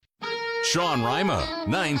Sean Rima,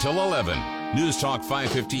 9 till 11. News Talk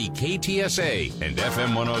 550 KTSA and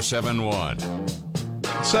FM 1071.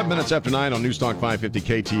 7 minutes after 9 on News Talk 550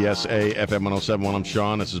 KTSA, FM 1071. I'm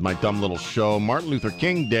Sean. This is my dumb little show. Martin Luther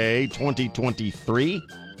King Day 2023.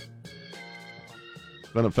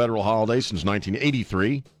 Been a federal holiday since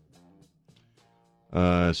 1983.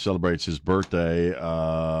 Celebrates his birthday. We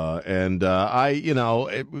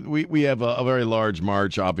have a very large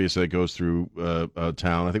march, obviously, that goes through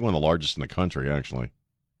town. I think one of the largest in the country, actually.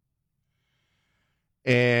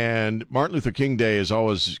 And Martin Luther King Day is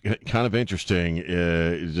always kind of interesting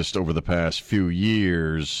just over the past few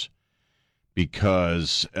years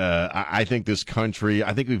because I think this country,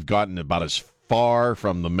 I think we've gotten about as far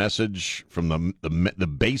from the message, from the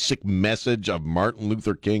basic message of Martin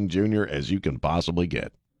Luther King Jr. as you can possibly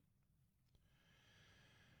get.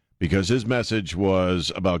 Because his message was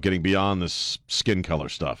about getting beyond this skin color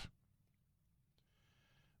stuff.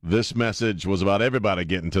 This message was about everybody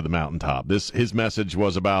getting to the mountaintop. His message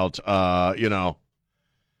was about,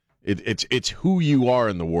 it's who you are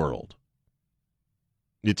in the world.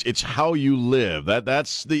 It's how you live.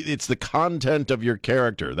 It's the content of your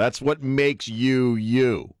character. That's what makes you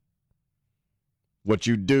you. What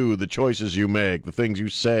you do, the choices you make, the things you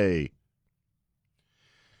say.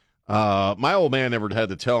 My old man never had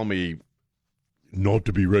to tell me not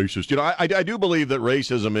to be racist. I do believe that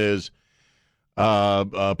racism is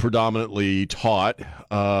predominantly taught.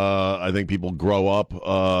 I think people grow up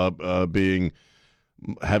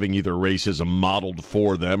having either racism modeled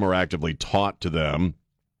for them or actively taught to them.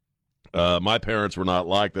 My parents were not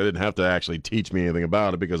like that. They didn't have to actually teach me anything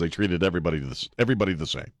about it because they treated everybody the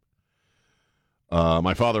same.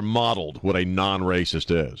 My father modeled what a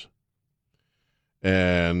non-racist is.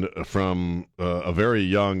 And from a very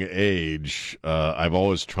young age, I've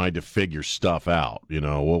always tried to figure stuff out.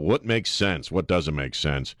 What makes sense? What doesn't make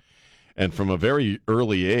sense? And from a very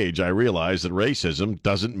early age, I realized that racism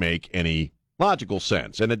doesn't make any logical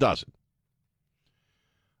sense, and it doesn't.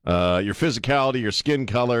 Your physicality, your skin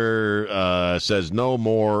color says no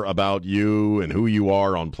more about you and who you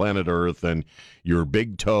are on planet Earth than your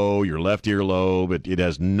big toe, your left earlobe. It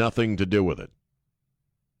has nothing to do with it.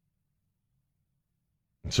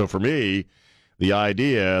 So for me, the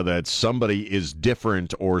idea that somebody is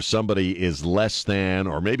different or somebody is less than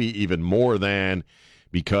or maybe even more than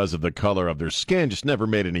because of the color of their skin just never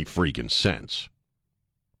made any freaking sense.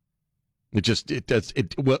 Which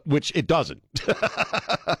it doesn't.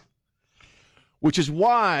 Which is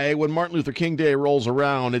why when Martin Luther King Day rolls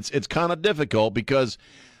around, it's kind of difficult because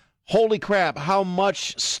holy crap, how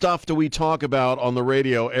much stuff do we talk about on the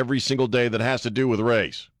radio every single day that has to do with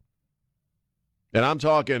race? And I'm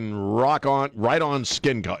talking right on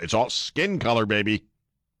skin color. It's all skin color, baby.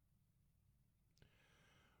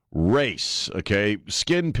 Race, okay?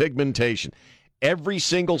 Skin pigmentation. Every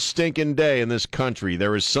single stinking day in this country,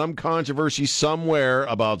 there is some controversy somewhere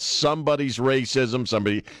about somebody's racism,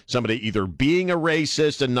 somebody either being a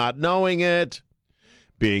racist and not knowing it,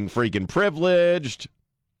 being freaking privileged,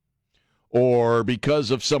 or because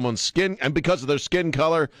of someone's skin, and because of their skin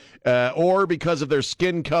color, or because of their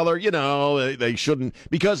skin color, they shouldn't,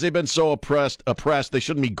 because they've been so oppressed, they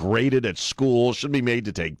shouldn't be graded at school, shouldn't be made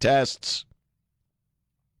to take tests.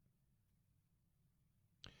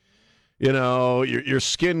 Your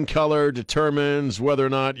skin color determines whether or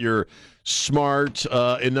not you're smart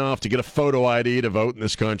enough to get a photo ID to vote in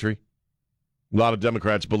this country. A lot of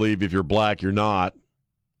Democrats believe if you're black, you're not.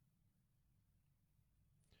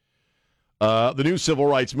 The new civil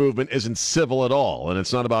rights movement isn't civil at all, and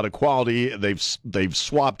it's not about equality. They've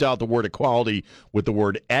swapped out the word equality with the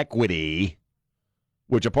word equity,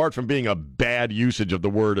 which, apart from being a bad usage of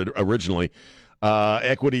the word originally,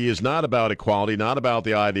 equity is not about equality, not about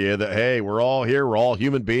the idea that, hey, we're all here, we're all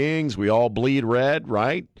human beings, we all bleed red,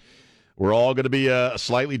 right? We're all going to be a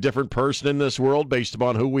slightly different person in this world based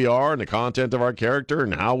upon who we are and the content of our character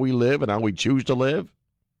and how we live and how we choose to live.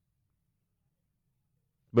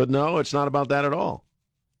 But no, it's not about that at all.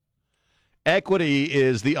 Equity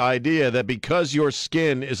is the idea that because your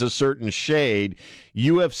skin is a certain shade,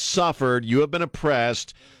 you have suffered, you have been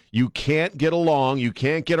oppressed, you can't get along, you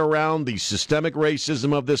can't get around the systemic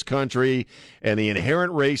racism of this country and the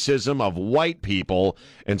inherent racism of white people,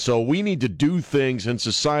 and so we need to do things in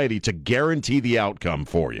society to guarantee the outcome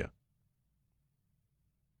for you.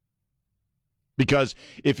 Because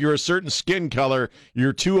if you're a certain skin color,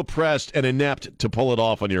 you're too oppressed and inept to pull it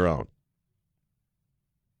off on your own.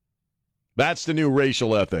 That's the new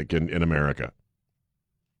racial ethic in America.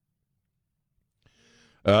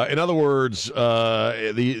 In other words,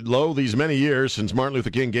 these many years since Martin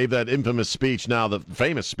Luther King gave that infamous speech, now the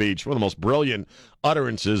famous speech, one of the most brilliant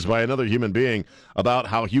utterances by another human being about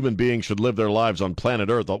how human beings should live their lives on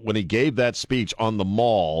planet Earth, when he gave that speech on the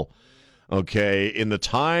Mall, okay, in the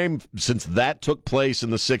time since that took place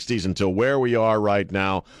in the 60s until where we are right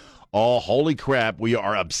now, oh, holy crap, we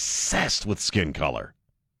are obsessed with skin color.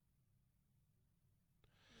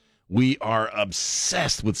 We are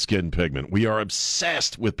obsessed with skin pigment. We are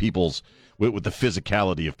obsessed with with the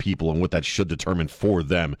physicality of people and what that should determine for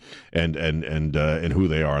them and who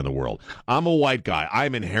they are in the world. I'm a white guy.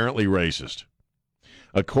 I'm inherently racist.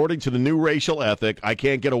 According to the new racial ethic, I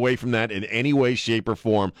can't get away from that in any way, shape, or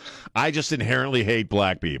form. I just inherently hate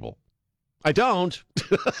black people. I don't.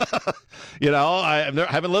 I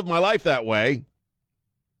haven't lived my life that way.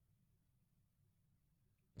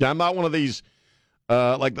 I'm not one of these.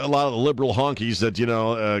 Like a lot of the liberal honkies that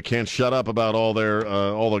can't shut up about all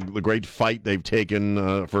the great fight they've taken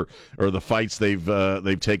or the fights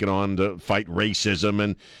they've taken on to fight racism,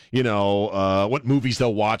 and what movies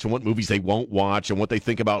they'll watch and what movies they won't watch, and what they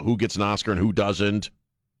think about who gets an Oscar and who doesn't,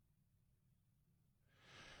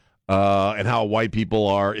 and how white people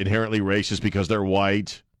are inherently racist because they're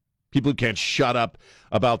white. People who can't shut up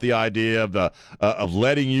about the idea of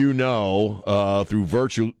letting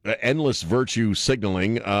through endless virtue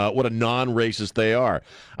signaling what a non-racist they are.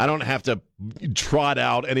 I don't have to trot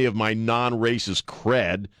out any of my non-racist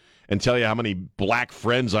cred and tell you how many black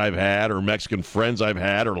friends I've had, or Mexican friends I've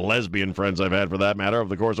had, or lesbian friends I've had, for that matter, over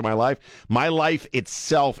the course of my life. My life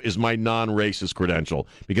itself is my non-racist credential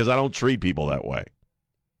because I don't treat people that way.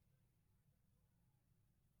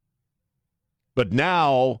 But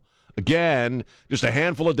now, again, just a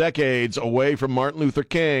handful of decades away from Martin Luther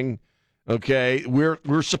King, okay,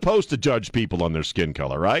 we're supposed to judge people on their skin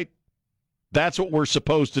color, right? That's what we're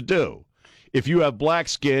supposed to do. If you have black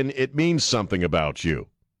skin, it means something about you,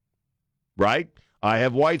 right? I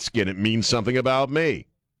have white skin. It means something about me.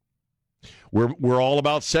 We're all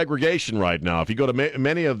about segregation right now. If you go to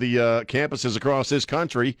many of the campuses across this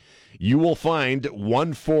country, you will find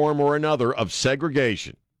one form or another of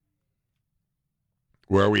segregation,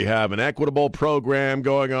 where we have an equitable program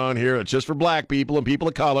going on here. It's just for black people and people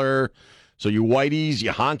of color. So you whiteys,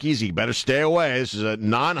 you honkies, you better stay away. This is a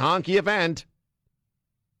non-honky event.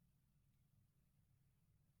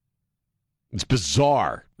 It's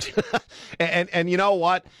bizarre. and you know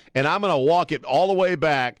what? And I'm going to walk it all the way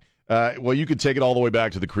back. You could take it all the way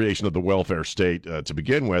back to the creation of the welfare state to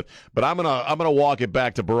begin with, but I'm gonna walk it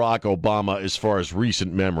back to Barack Obama as far as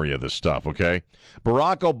recent memory of this stuff. Okay,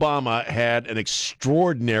 Barack Obama had an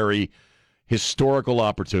extraordinary historical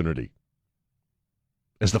opportunity.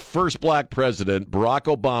 As the first black president, Barack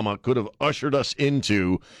Obama could have ushered us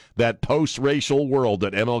into that post-racial world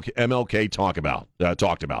that MLK talked about,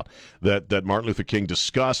 that Martin Luther King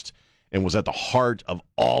discussed, and was at the heart of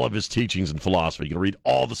all of his teachings and philosophy. You can read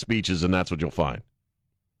all the speeches, and that's what you'll find.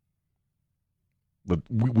 But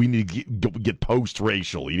we need to get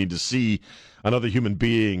post-racial. You need to see another human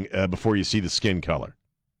being before you see the skin color.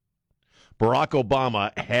 Barack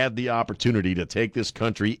Obama had the opportunity to take this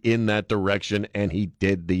country in that direction, and he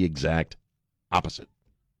did the exact opposite.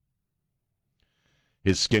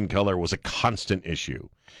 His skin color was a constant issue.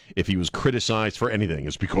 If he was criticized for anything,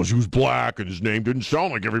 it's because he was black and his name didn't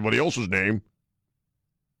sound like everybody else's name.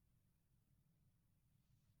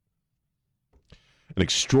 An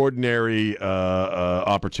extraordinary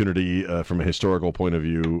opportunity from a historical point of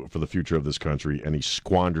view for the future of this country, and he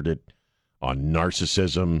squandered it on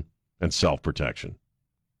narcissism and self-protection.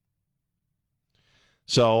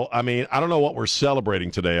 So, I mean, I don't know what we're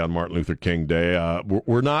celebrating today on Martin Luther King Day.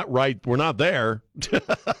 We're not right. We're not there.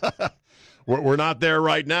 We're not there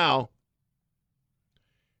right now.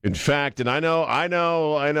 In fact, and I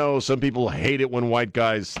know some people hate it when white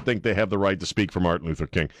guys think they have the right to speak for Martin Luther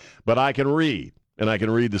King. But I can read, and I can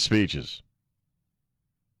read the speeches.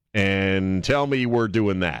 And tell me we're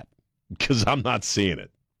doing that, because I'm not seeing it.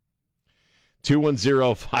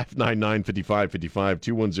 210-599-5555,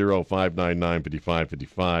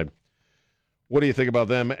 210-599-5555. What do you think about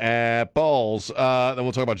them apples? Then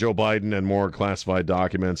we'll talk about Joe Biden and more classified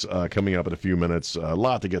documents coming up in a few minutes. A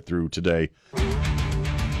lot to get through today.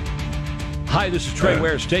 Hi, this is Trey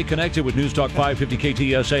Ware. Stay connected with News Talk 550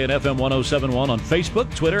 KTSA and FM 1071 on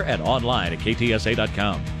Facebook, Twitter, and online at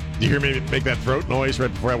ktsa.com. You hear me make that throat noise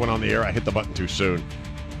right before I went on the air? I hit the button too soon.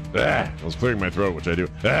 I was clearing my throat, which I do.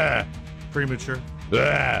 Premature.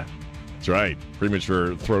 That's right.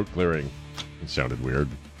 Premature throat clearing. It sounded weird.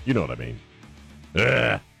 You know what I mean.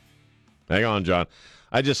 Hang on, John.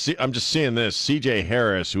 I'm just seeing this. C.J.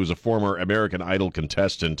 Harris, who was a former American Idol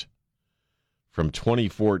contestant from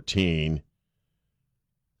 2014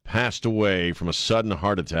 passed away from a sudden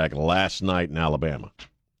heart attack last night in Alabama.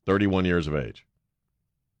 31 years of age.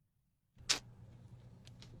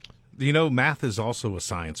 You know, math is also a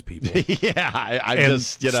science, people. Yeah, I and,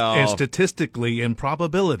 just, you know. And statistically, in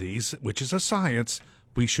probabilities, which is a science,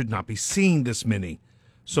 we should not be seeing this many.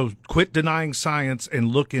 So quit denying science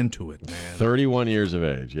and look into it, man. 31 years of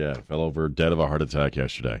age, yeah. Fell over dead of a heart attack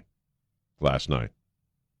last night.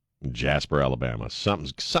 In Jasper, Alabama.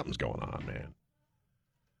 Something's going on, man.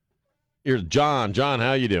 Here's John. John,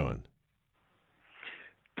 how you doing?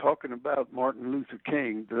 Talking about Martin Luther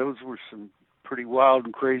King, those were some pretty wild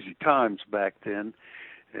and crazy times back then.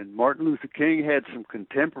 And Martin Luther King had some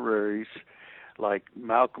contemporaries like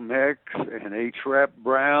Malcolm X and H. Rap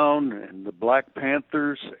Brown and the Black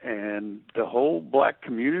Panthers, and the whole black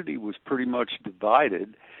community was pretty much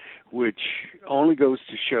divided, which only goes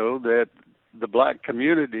to show that the black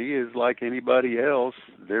community is like anybody else.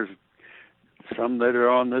 There's some that are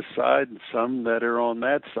on this side and some that are on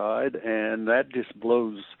that side, and that just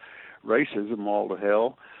blows racism all to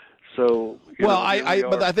hell. So, but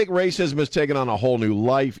I think racism has taken on a whole new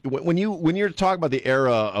life. When you're talking about the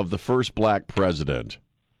era of the first black president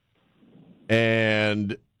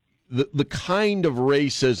and the kind of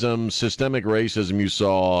racism, systemic racism you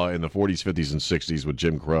saw in the 40s, 50s, and 60s with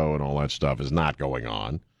Jim Crow and all that stuff is not going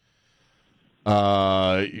on.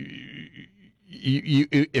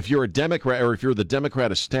 If you're a Democrat or if you're the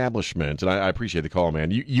Democrat establishment, and I appreciate the call,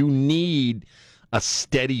 man, you need a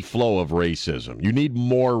steady flow of racism. You need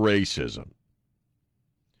more racism.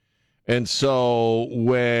 And so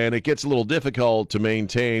when it gets a little difficult to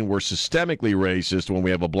maintain we're systemically racist when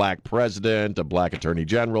we have a black president, a black attorney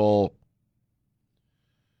general,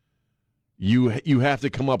 you have to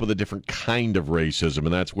come up with a different kind of racism,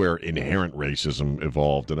 and that's where inherent racism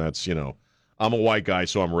evolved. And that's, I'm a white guy,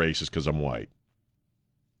 so I'm racist because I'm white.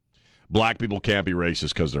 Black people can't be racist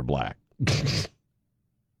because they're black.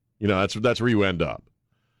 That's where you end up,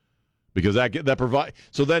 because that provide.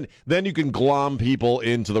 So then you can glom people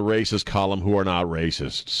into the racist column who are not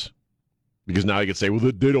racists, because now you can say, well,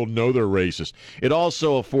 they don't know they're racist. It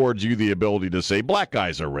also affords you the ability to say black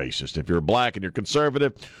guys are racist. If you're black and you're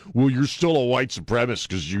conservative, well, you're still a white supremacist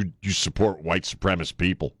because you support white supremacist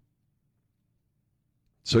people.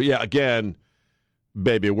 So yeah, again,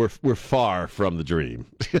 baby, we're far from the dream.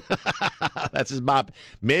 That's his mop.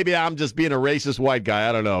 Maybe I'm just being a racist white guy.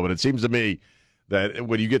 I don't know, but it seems to me that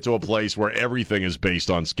when you get to a place where everything is based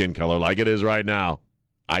on skin color, like it is right now,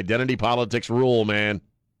 identity politics rule, man.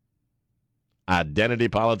 Identity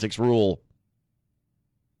politics rule.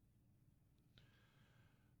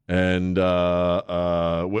 And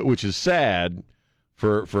which is sad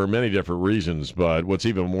for many different reasons, but what's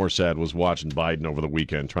even more sad was watching Biden over the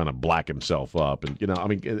weekend trying to black himself up. And,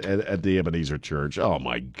 at the Ebenezer Church, oh,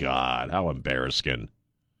 my God, how embarrassing.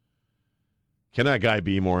 Can that guy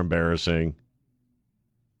be more embarrassing?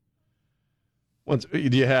 Do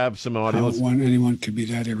you have some audio? I don't want anyone could be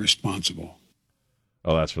that irresponsible.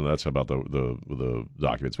 Oh, that's about the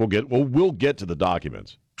documents. We'll get to the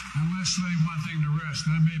documents. I want to say one thing to rest.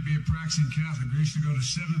 I may be a practicing Catholic. I used to go to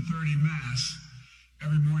 7:30 Mass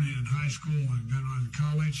every morning in high school and then in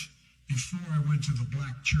college before I went to the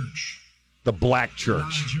black church. The black church.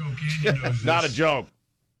 Not a joke. Andy knows this. Not a joke.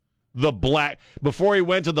 Before he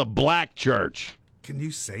went to the black church. Can you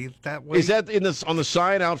say it that way? Is that on the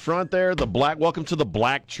sign out front there? Welcome to the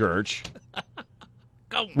black church.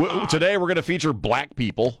 Today we're going to feature black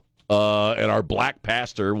people, and our black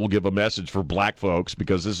pastor will give a message for black folks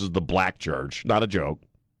because this is the black church. Not a joke.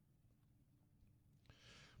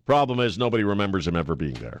 Problem is, nobody remembers him ever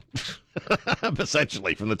being there.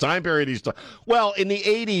 Essentially, from the time period he's... Well, in the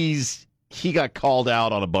 80s, he got called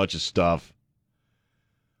out on a bunch of stuff.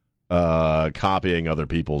 Copying other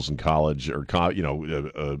people's in college, or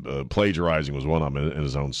plagiarizing was one of them in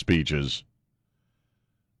his own speeches.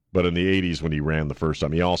 But in the 80s, when he ran the first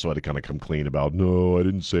time, he also had to kind of come clean about, no, I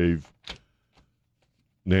didn't save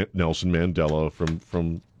Nelson Mandela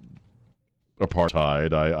from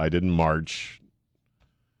apartheid. I didn't march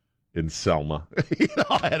in Selma.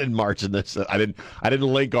 I didn't march in this. I didn't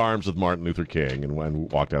link arms with Martin Luther King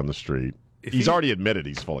and walk down the street. He's already admitted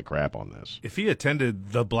he's full of crap on this. If he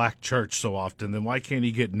attended the black church so often, then why can't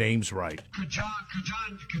he get names right?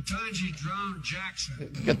 Ketanji Drown Jackson.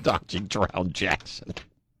 Ketanji Drown Jackson.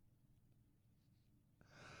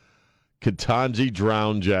 Ketanji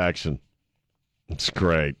Drown Jackson. It's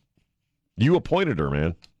great. You appointed her,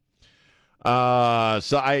 man.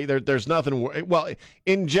 There's nothing. Well,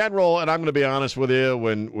 in general, and I'm going to be honest with you,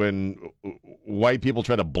 when white people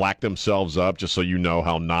try to black themselves up just so you know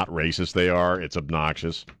how not racist they are, it's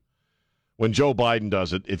obnoxious. When Joe Biden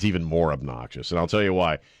does it, it's even more obnoxious. And I'll tell you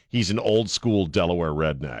why. He's an old-school Delaware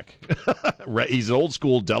redneck. He's an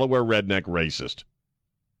old-school Delaware redneck racist.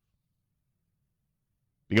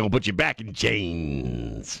 We're going to put you back in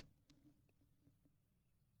chains.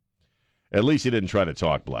 At least he didn't try to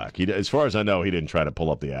talk black. As far as I know, he didn't try to pull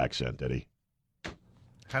up the accent, did he?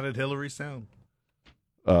 How did Hillary sound?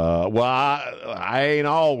 Well, I ain't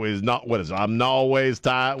always not. What is it? I'm not always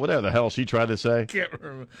tired. Whatever the hell she tried to say. Can't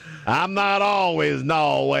remember. I'm not always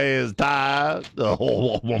tired.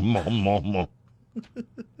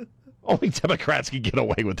 Only Democrats can get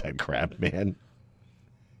away with that crap, man.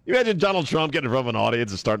 You imagine Donald Trump getting in front of an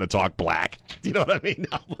audience and starting to talk black. Do you know what I mean?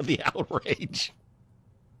 The outrage.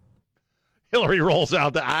 Hillary rolls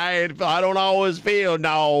out I don't always feel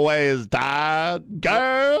always tired.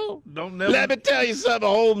 Girl, let me tell you something,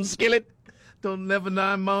 home skillet. Don't never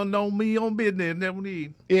know me on business. Never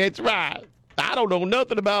need. It's right. I don't know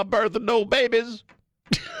nothing about birthing no babies.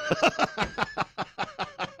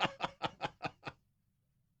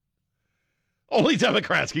 Only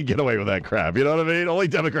Democrats can get away with that crap. You know what I mean? Only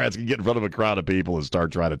Democrats can get in front of a crowd of people and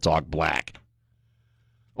start trying to talk black.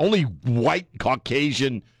 Only white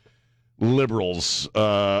Caucasian liberals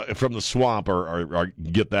from the swamp are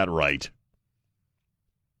get that right.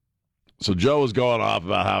 So Joe was going off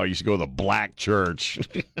about how he used to go to the black church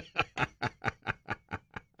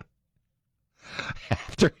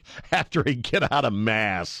after he'd get out of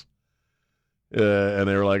mass. And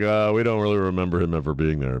they were like, we don't really remember him ever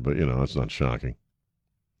being there. But, that's not shocking.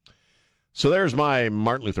 So there's my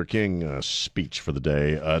Martin Luther King speech for the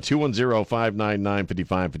day.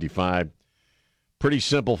 210-599-5555. Pretty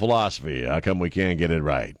simple philosophy. How come we can't get it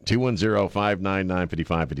right?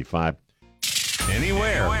 210-599-5555.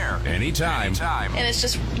 Anywhere, anytime. And it's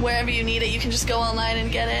just wherever you need it, you can just go online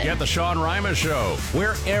and get it. Get the Sean Rima Show,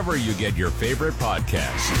 wherever you get your favorite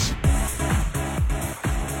podcasts.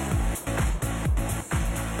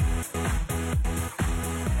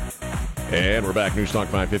 And we're back. News Talk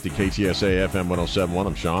 550 KTSA FM 107.1.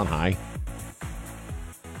 I'm Sean. Hi.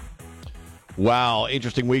 Wow,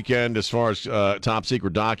 interesting weekend as far as top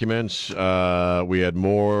secret documents. We had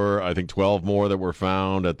more, I think 12 more that were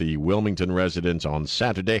found at the Wilmington residence on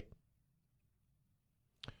Saturday.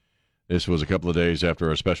 This was a couple of days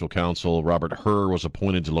after a special counsel, Robert Hur, was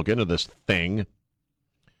appointed to look into this thing.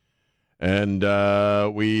 And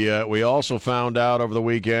we also found out over the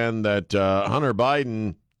weekend that Hunter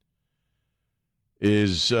Biden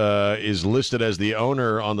is listed as the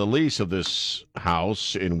owner on the lease of this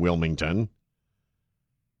house in Wilmington.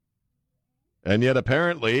 And yet,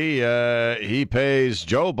 apparently, he pays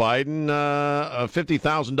Joe Biden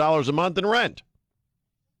 $50,000 a month in rent.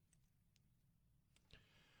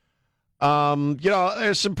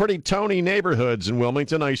 There's some pretty Tony neighborhoods in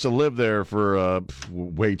Wilmington. I used to live there for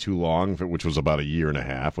way too long, which was about a year and a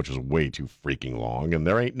half, which was way too freaking long. And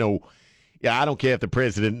there ain't no, I don't care if the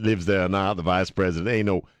president lives there or not, the vice president, ain't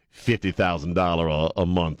no $50,000 a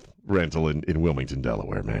month rental in Wilmington,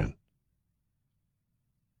 Delaware, man.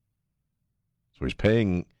 So he's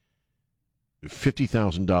paying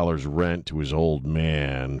 $50,000 rent to his old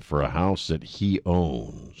man for a house that he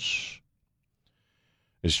owns.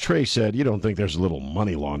 As Trey said, you don't think there's a little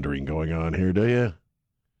money laundering going on here, do you?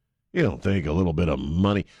 You don't think a little bit of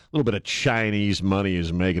money, a little bit of Chinese money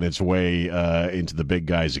is making its way into the big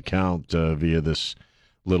guy's account via this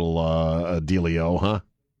little dealio, huh?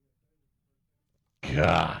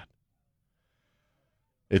 God.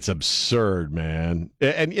 It's absurd, man.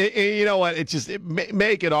 And you know what? It's just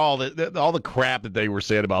make it all the crap that they were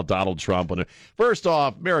saying about Donald Trump. First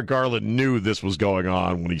off, Merrick Garland knew this was going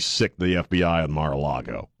on when he sicked the FBI on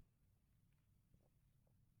Mar-a-Lago.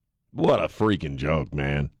 What a freaking joke,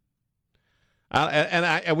 man.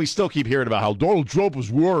 And we still keep hearing about how Donald Trump was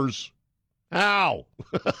worse. How?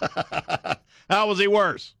 How was he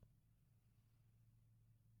worse?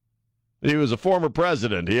 He was a former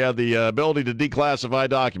president. He had the ability to declassify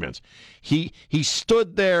documents. He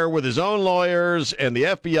stood there with his own lawyers and the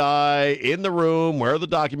FBI in the room where the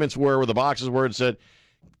documents were, where the boxes were, and said,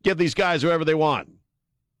 give these guys whoever they want.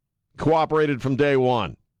 Cooperated from day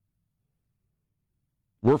one.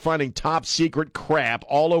 We're finding top secret crap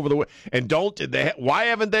all over the way. And why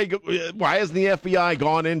hasn't the FBI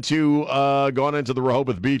gone into the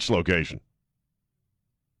Rehoboth Beach location?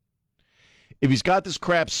 If he's got this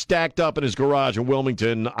crap stacked up in his garage in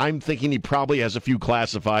Wilmington, I'm thinking he probably has a few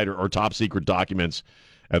classified or top secret documents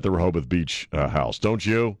at the Rehoboth Beach house. Don't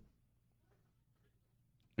you?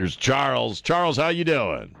 There's Charles. Charles, how you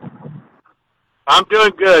doing? I'm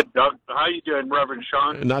doing good, Doug. How you doing, Reverend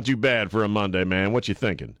Sean? Not too bad for a Monday, man. What you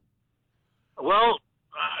thinking? Well,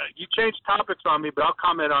 you changed topics on me, but I'll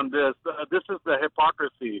comment on this. This is the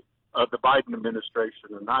hypocrisy of the Biden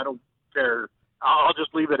administration, and I don't care. I'll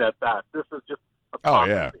just leave it at that. This is just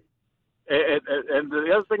hypocrisy. Oh, yeah. And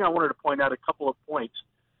the other thing I wanted to point out, a couple of points.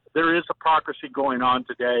 There is hypocrisy going on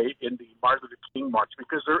today in the Martin Luther King March,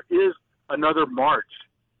 because there is another march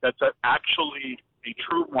that's actually a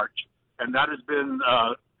true march, and that has been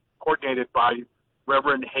coordinated by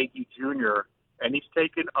Reverend Hagee Jr., and he's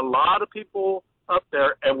taken a lot of people up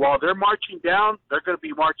there, and while they're marching down, they're going to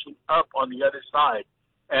be marching up on the other side.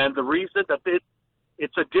 And the reason that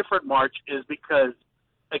it's a different march is because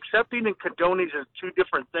accepting and condoning is two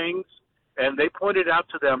different things, and they pointed out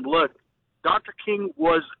to them, look, Dr. King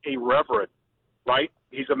was a reverend, right?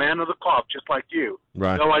 He's a man of the cloth, just like you.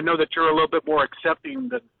 Right. So I know that you're a little bit more accepting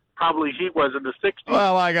than probably he was in the 60s.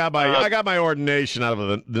 Well, I got my ordination out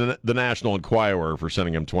of the National Enquirer for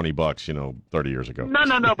sending him $20, 30 years ago.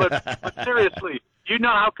 No, but seriously, you know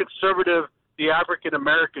how conservative the African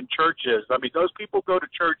American church is. I mean, those people go to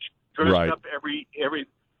church dressed Right. up every,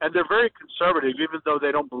 and they're very conservative, even though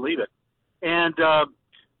they don't believe it. And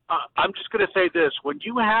I'm just going to say this: when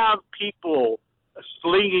you have people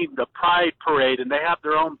slinging the Pride Parade and they have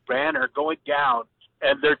their own banner going down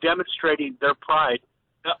and they're demonstrating their pride,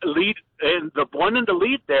 the one in the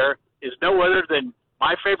lead there is no other than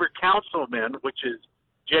my favorite councilman, which is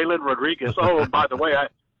Jalen Rodriguez. Oh, and by the way,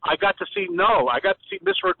 I got to see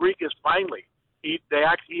Miss Rodriguez finally. He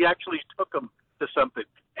actually took him to something,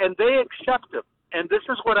 and they accept him. And this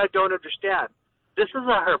is what I don't understand. This is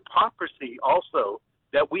a hypocrisy also,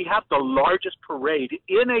 that we have the largest parade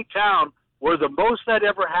in a town where the most that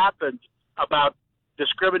ever happened about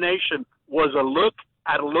discrimination was a look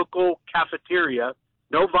at a local cafeteria.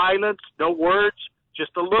 No violence, no words,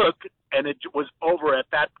 just a look, and it was over at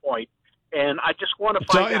that point. And I just want to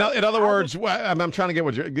find out. In other words, I'm trying to get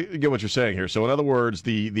what you're saying here. So, in other words,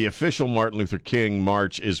 the official Martin Luther King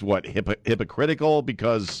March is what, hypocritical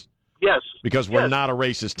because we're not a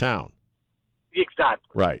racist town. Exactly.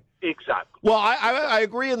 Right. Exactly. Well, I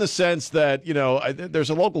agree in the sense that,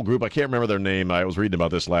 there's a local group, I can't remember their name, I was reading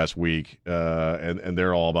about this last week, and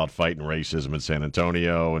they're all about fighting racism in San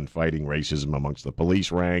Antonio and fighting racism amongst the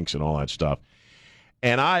police ranks and all that stuff.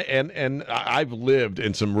 And I've lived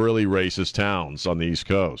in some really racist towns on the East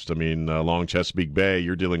Coast. I mean, along Chesapeake Bay,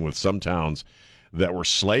 you're dealing with some towns that were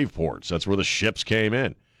slave ports. That's where the ships came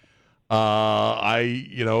in. I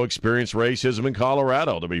experienced racism in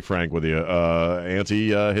Colorado, to be frank with you.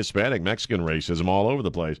 Anti-Hispanic, Mexican racism all over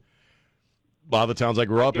the place. A lot of the towns I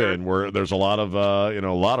grew up in where there's a lot of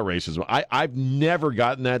racism. I've never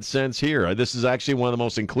gotten that sense here. This is actually one of the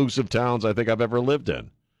most inclusive towns I think I've ever lived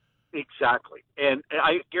in. Exactly. And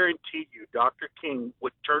I guarantee you, Dr. King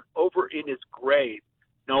would turn over in his grave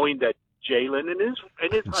knowing that Jalen and his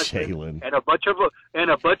husband and a bunch of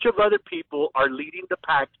other people are leading the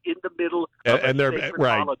pack in the middle of a sacred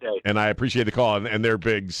holiday. And I appreciate the call. And they're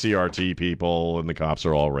big CRT people, and the cops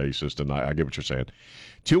are all racist. And I get what you're saying.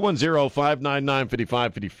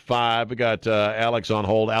 210-599-5555. We got Alex on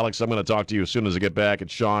hold. Alex, I'm going to talk to you as soon as I get back.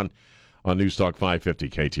 It's Sean on News Talk 550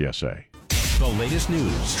 KTSA. The latest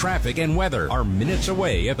news, traffic, and weather are minutes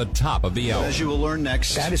away at the top of the hour. As you will learn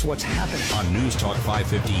next, that is what's happening on News Talk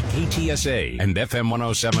 550 KTSA and FM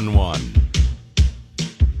 107.1.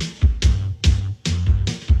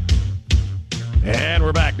 And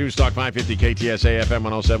we're back. News Talk 550 KTSA FM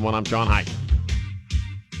 107.1. I'm Sean. Hi.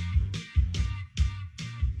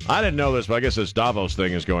 I didn't know this, but I guess this Davos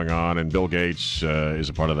thing is going on, and Bill Gates is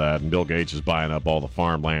a part of that, and Bill Gates is buying up all the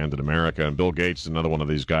farmland in America, and Bill Gates is another one of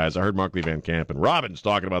these guys. I heard Mark Lee Van Camp and Robbins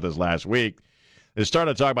talking about this last week. They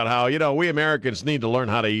started talking about how, we Americans need to learn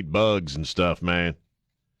how to eat bugs and stuff, man.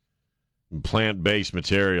 And plant-based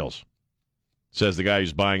materials. Says the guy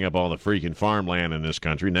who's buying up all the freaking farmland in this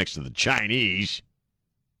country next to the Chinese.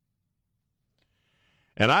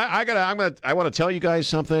 And I want to tell you guys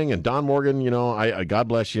something. And Don Morgan, I God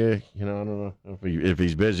bless you. I don't know if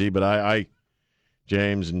he's busy, but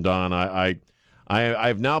James and Don,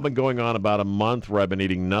 I've now been going on about a month where I've been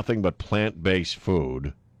eating nothing but plant-based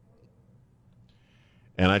food.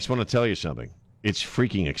 And I just want to tell you something. It's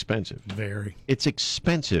freaking expensive. Very. It's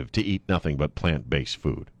expensive to eat nothing but plant-based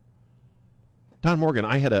food. Don Morgan,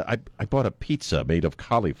 I bought a pizza made of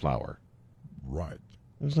cauliflower. Right.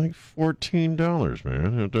 It was like $14,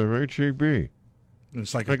 man, at the HEB.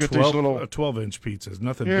 It's like a 12-inch pizza. It's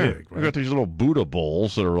nothing big, right? I got these little Buddha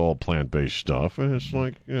bowls that are all plant-based stuff, and it's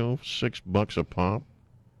like, $6 a pop.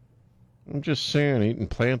 I'm just saying, eating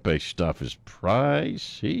plant-based stuff is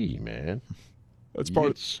pricey, man.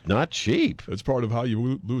 It's not cheap. It's part of how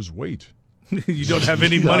you lose weight. You don't have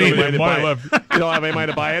any money You don't have left. you don't have any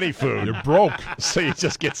money to buy any food. You're broke. So you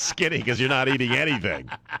just get skinny because you're not eating anything.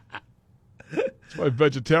 That's why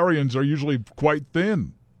vegetarians are usually quite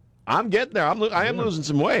thin. I'm getting there. I am losing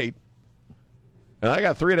some weight. And I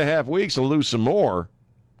got 3.5 weeks to lose some more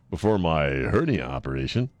before my hernia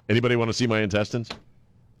operation. Anybody want to see my intestines?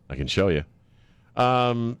 I can show you.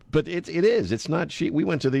 But it is. It's not cheap. We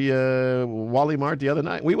went to the Wally Mart the other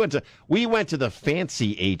night. We went to the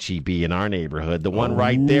fancy H-E-B in our neighborhood, the one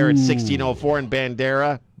right there at 1604 in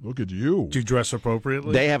Bandera. Look at you. Do you dress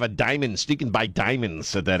appropriately? They have a diamond. You can buy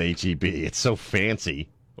diamonds at that H-E-B. It's so fancy.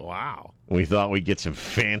 Wow. We thought we'd get some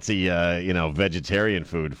fancy, vegetarian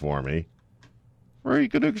food for me.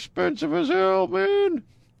 Freaking expensive as hell, man.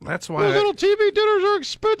 That's why Those little TV dinners are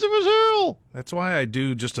expensive as hell. That's why I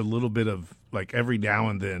do just a little bit of, like, every now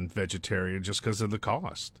and then vegetarian, just because of the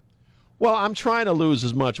cost. Well, I'm trying to lose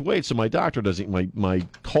as much weight so my doctor doesn't, my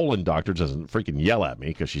colon doctor doesn't freaking yell at me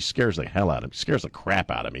because she scares the hell out of me, scares the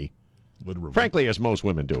crap out of me. Literally. Frankly, as most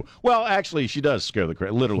women do. Well, actually, she does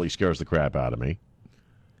literally scares the crap out of me.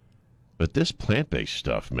 But this plant-based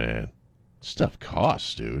stuff, man, stuff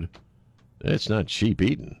costs, dude. It's not cheap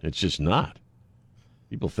eating. It's just not.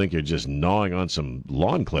 People think you're just gnawing on some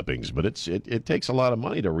lawn clippings, but it takes a lot of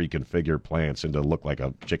money to reconfigure plants and to look like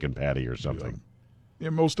a chicken patty or something. Yeah,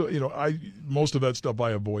 most of that stuff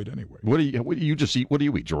I avoid anyway. What do you just eat? What do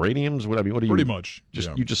you eat? Geraniums? What do you? Pretty much.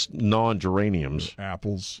 You just gnaw on geraniums.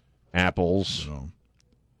 Apples. I'm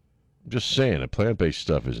just saying, the plant-based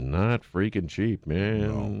stuff is not freaking cheap, man.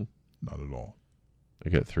 No, not at all. I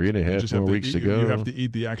got 3.5 more weeks to go. You have to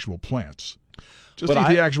eat the actual plants. Eat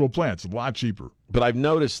the actual plants. A lot cheaper. But I've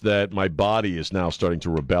noticed that my body is now starting to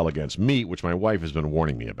rebel against meat, which my wife has been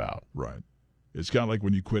warning me about. Right. It's kind of like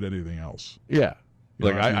when you quit anything else. Yeah.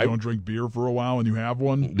 You don't drink beer for a while and you have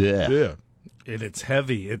one. Yeah. And it's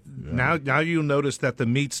heavy. Now you notice that the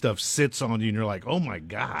meat stuff sits on you, and you're like, "Oh my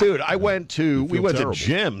god, dude!" We went terrible. to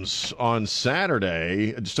Jim's on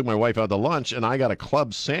Saturday. I just took my wife out to lunch, and I got a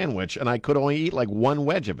club sandwich, and I could only eat like one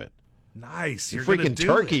wedge of it. Nice, you're freaking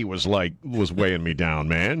turkey was weighing me down,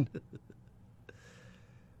 man.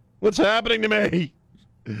 What's happening to me?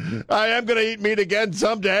 I am going to eat meat again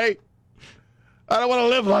someday. I don't want to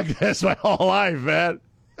live like this my whole life, man.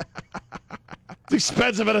 It's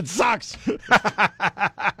expensive and it sucks.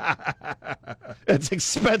 It's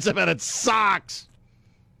expensive and it sucks.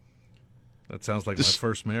 That sounds like my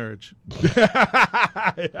first marriage.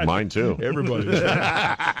 Mine too. Everybody's.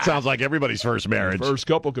 Sounds like everybody's first marriage. The first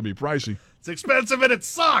couple can be pricey. It's expensive and it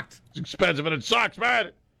sucked. It's expensive and it sucks,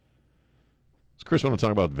 man. Does Chris want to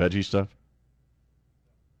talk about veggie stuff?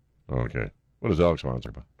 Okay. What does Alex want to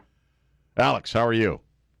talk about? Alex, how are you?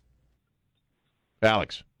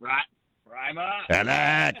 Alex. Right.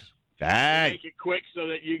 Alex. Hey. Make it quick so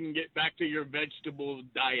that you can get back to your vegetable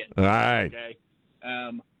diet. All right. Okay.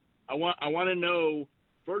 I want to know,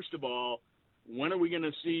 first of all, when are we going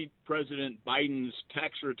to see President Biden's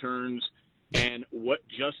tax returns and what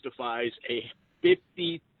justifies a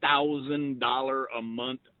 $50,000 a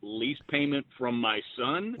month lease payment from my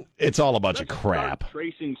son? It's all a bunch of crap. Start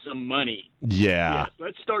tracing some money. Yeah. Yes,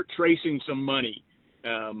 let's start tracing some money.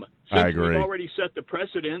 I agree. We've already set the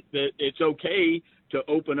precedent that it's okay to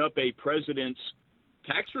open up a president's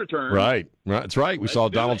tax return. Right. That's right. We saw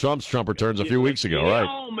Donald Trump's Trump returns a few weeks ago, right?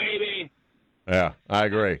 Oh, maybe. Yeah, I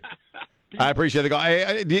agree. I appreciate the call.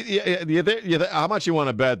 How much you want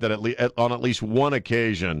to bet that on at least one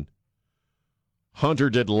occasion, Hunter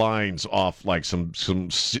did lines off like some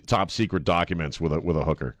top secret documents with a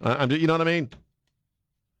hooker? You know what I mean?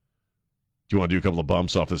 Do you want to do a couple of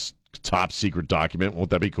bumps off this top secret document? Won't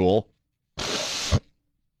that be cool?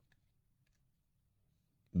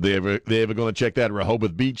 They ever going to check that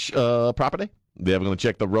Rehoboth Beach property? They ever going to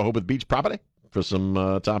check the Rehoboth Beach property for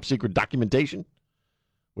some top secret documentation,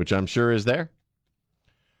 which I'm sure is there?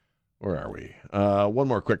 Where are we? One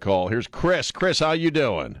more quick call. Here's Chris. Chris, how you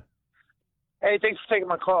doing? Hey, thanks for taking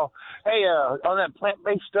my call. Hey, on that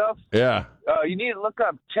plant-based stuff, yeah, you need to look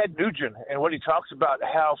up Ted Nugent and what he talks about,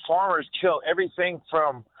 how farmers kill everything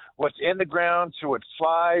from what's in the ground to what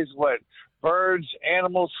flies, what birds,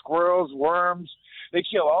 animals, squirrels, worms. They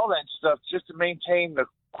kill all that stuff just to maintain the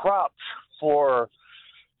crops for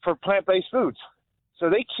plant-based foods. So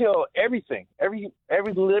they kill everything, every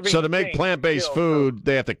living thing. So to make plant-based food,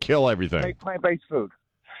 they have to kill everything. Make plant-based food.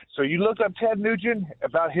 So you look up Ted Nugent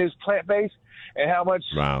about his plant-based and how much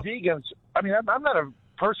vegans. I mean, I'm not a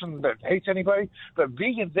person that hates anybody, but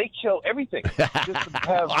vegans, they kill everything. Just to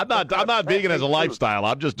have I'm not vegan as a lifestyle.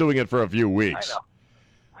 I'm just doing it for a few weeks.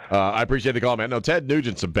 I know. I appreciate the call, man. No, Ted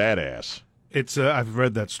Nugent's a badass. It's I've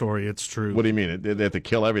read that story. It's true. What do you mean? They have to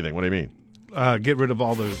kill everything. What do you mean? Get rid of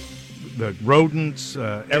all the rodents.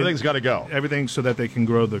 Everything's got to go. Everything so that they can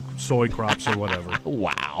grow the soy crops or whatever.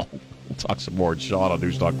 Wow. We'll talk some more. Sean on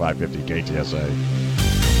News Talk 550 KTSA.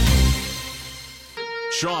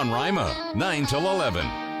 Sean Rima, 9 till 11.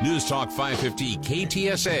 News Talk 550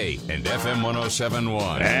 KTSA and FM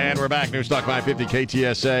 1071. And we're back. News Talk 550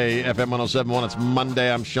 KTSA, FM 1071. It's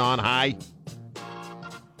Monday. I'm Sean. Hi.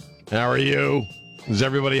 How are you? Is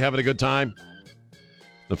everybody having a good time?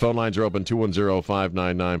 The phone lines are open,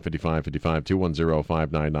 210-599-5555,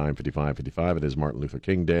 210-599-5555. It is Martin Luther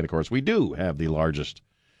King Day, and, of course, we do have the largest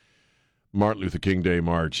Martin Luther King Day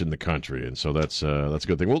march in the country, and so that's a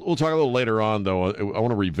good thing. We'll talk a little later on, though. I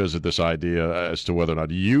want to revisit this idea as to whether or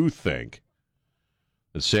not you think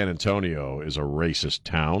that San Antonio is a racist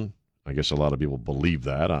town. I guess a lot of people believe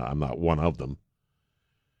that. I'm not one of them.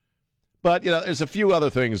 But, there's a few other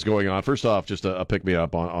things going on. First off, just a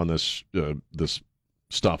pick-me-up on this this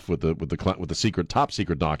stuff with the top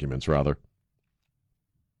secret documents, rather.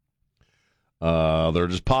 They're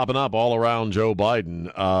just popping up all around Joe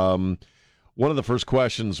Biden. One of the first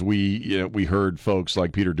questions we heard folks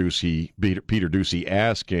like Peter Doocy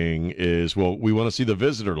asking is, well, we want to see the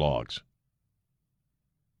visitor logs.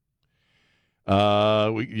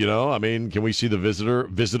 Can we see the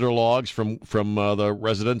visitor logs from the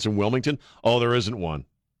residents in Wilmington? Oh, there isn't one.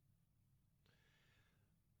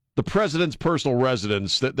 The president's personal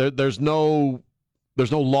residence, there's no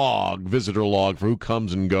visitor log for who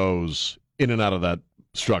comes and goes in and out of that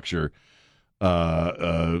structure.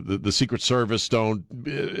 The Secret Service don't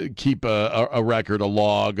keep a record, a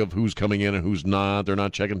log of who's coming in and who's not. They're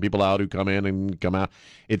not checking people out who come in and come out.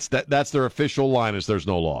 That's their official line, is there's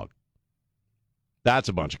no log. That's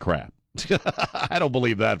a bunch of crap. I don't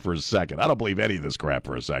believe that for a second. I don't believe any of this crap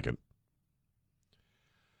for a second.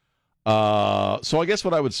 So I guess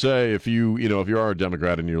what I would say, if you are a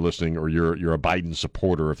Democrat and you're listening, or you're a Biden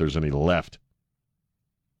supporter, if there's any left,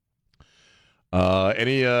 how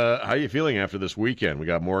are you feeling after this weekend? We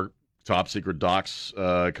got more top secret docs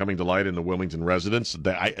coming to light in the Wilmington residence.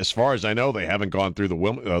 As far as I know, they haven't gone through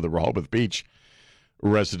the Rehoboth Beach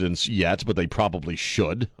residence yet, but they probably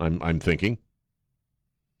should. I'm thinking.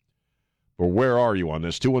 Or where are you on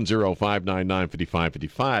this?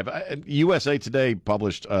 210-599-5555. USA Today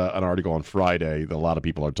published an article on Friday that a lot of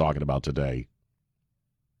people are talking about today.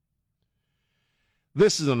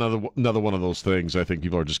 This is another one of those things I think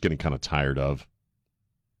people are just getting kind of tired of.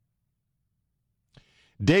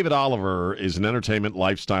 David Oliver is an entertainment,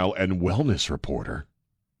 lifestyle, and wellness reporter.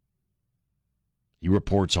 He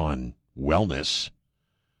reports on wellness,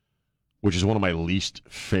 which is one of my least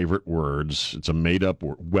favorite words. It's a made-up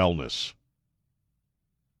word, wellness.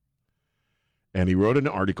 And he wrote an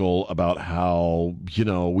article about how,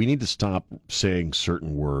 we need to stop saying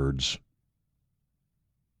certain words.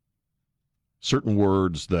 Certain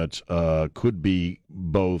words that could be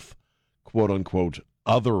both, quote-unquote,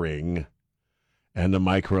 othering and a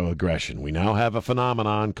microaggression. We now have a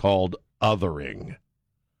phenomenon called othering.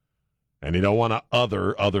 And you don't want to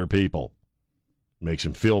other people. It makes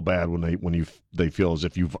them feel bad when they feel as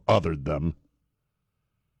if you've othered them.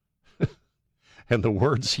 And the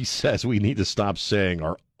words he says we need to stop saying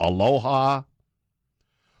are aloha,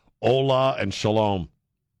 hola, and shalom.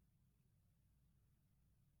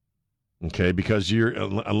 Okay, because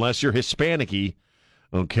unless you're Hispanic-y,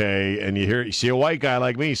 okay, and you see a white guy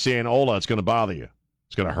like me saying hola, it's going to bother you.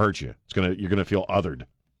 It's going to hurt you. You're going to feel othered.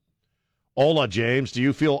 Hola, James, do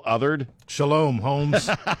you feel othered? Shalom, Holmes.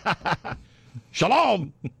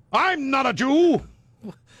 Shalom. I'm not a Jew.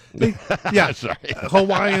 Yeah, sorry.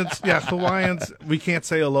 Hawaiians. We can't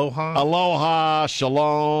say aloha. Aloha,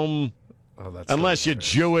 shalom. Oh, that's unless you're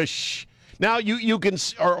Jewish. Now you can,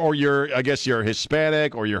 or you're, I guess you're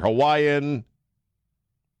Hispanic or you're Hawaiian.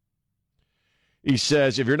 He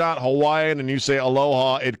says if you're not Hawaiian and you say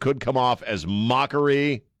aloha, it could come off as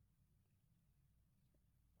mockery.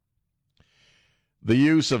 The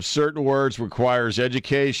use of certain words requires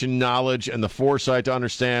education, knowledge, and the foresight to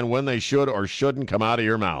understand when they should or shouldn't come out of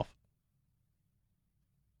your mouth.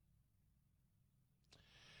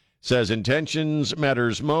 Says intentions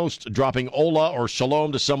matters most. Dropping hola or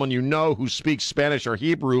shalom to someone you know who speaks Spanish or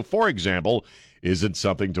Hebrew, for example, isn't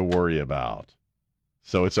something to worry about.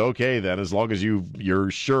 So it's okay then, as long as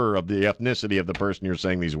you're sure of the ethnicity of the person you're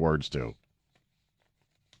saying these words to.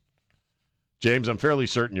 James, I'm fairly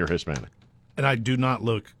certain you're Hispanic. And I do not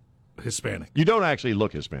look Hispanic. You don't actually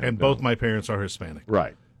look Hispanic. And both my parents are Hispanic.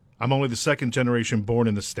 Right. I'm only the second generation born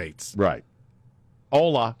in the States. Right.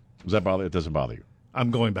 Hola. Does that bother you? It doesn't bother you.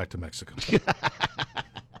 I'm going back to Mexico.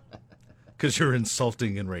 Because you're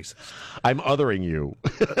insulting and racist. I'm othering you.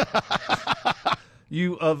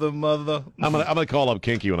 You other mother. I'm gonna call up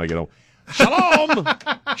Kinky when I get home. Shalom!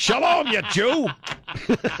 Shalom, you Jew!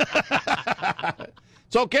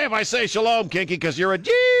 It's okay if I say shalom, Kinky, because you're a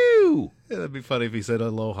Jew! Yeah, that'd be funny if he said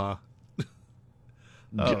aloha.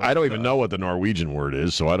 I don't even know what the Norwegian word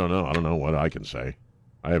is, so I don't know. I don't know what I can say.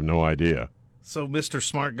 I have no idea. So, Mr.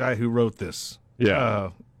 Smart Guy who wrote this.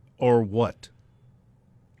 Yeah. Or what?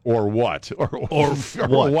 Or what? Or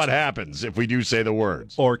what happens if we do say the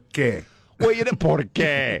words? Or qué? Well, you know, por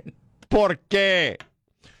qué? Por qué?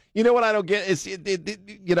 You know what I don't get is,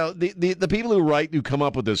 the people who come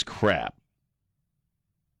up with this crap.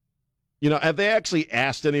 You know, have they actually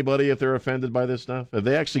asked anybody if they're offended by this stuff? Have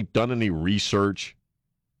they actually done any research?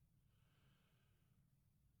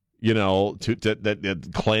 You know, that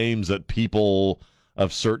claims that people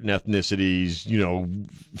of certain ethnicities, you know,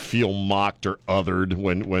 feel mocked or othered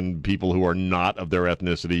when people who are not of their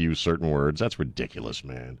ethnicity use certain words. That's ridiculous,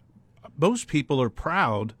 man. Most people are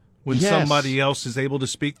proud when somebody else is able to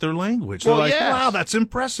speak their language. They're like, wow, that's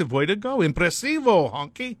impressive. Way to go. Impresivo,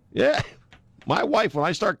 honky. Yeah. My wife, when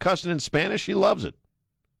I start cussing in Spanish, she loves it.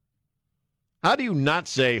 How do you not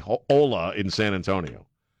say hola in San Antonio?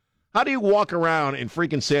 How do you walk around in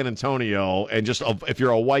freaking San Antonio and just, if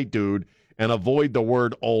you're a white dude, and avoid the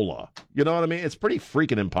word hola? You know what I mean? It's pretty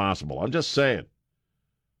freaking impossible. I'm just saying.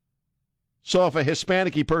 So if a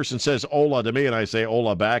Hispanic-y person says hola to me and I say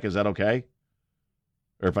hola back, is that okay?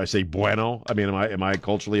 Or if I say bueno, I mean, am I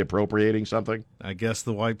culturally appropriating something? I guess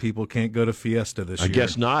the white people can't go to Fiesta this year. I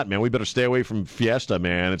guess not, man. We better stay away from Fiesta,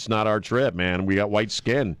 man. It's not our trip, man. We got white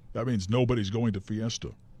skin. That means nobody's going to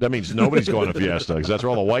Fiesta. That means nobody's going to Fiesta because that's where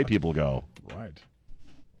all the white people go. Right.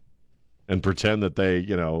 And pretend that they,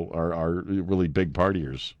 you know, are really big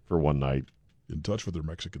partiers for one night. In touch with their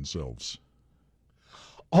Mexican selves.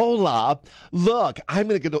 Hola, look, I'm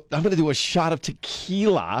gonna do a shot of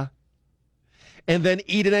tequila and then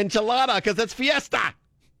eat an enchilada because it's fiesta.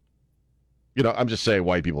 You know, I'm just saying,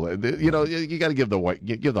 white people. You know, you got to give the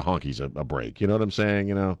honkies a break. You know what I'm saying?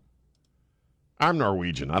 You know, I'm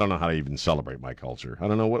Norwegian. I don't know how to even celebrate my culture. I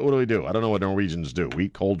don't know what do we do. I don't know what Norwegians do. We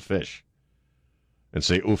eat cold fish and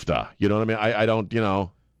say ufta. You know what I mean? I don't. You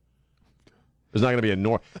know, there's not going to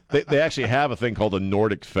be a They actually have a thing called the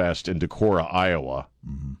Nordic Fest in Decorah, Iowa,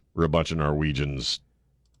 where a bunch of Norwegians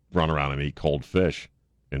run around and eat cold fish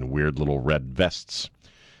in weird little red vests.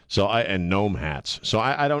 So and gnome hats. So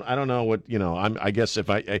I don't know what, you know, I guess if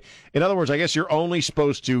in other words, I guess you're only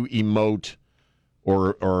supposed to emote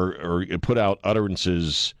or put out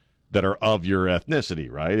utterances that are of your ethnicity,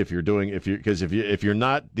 right? If you're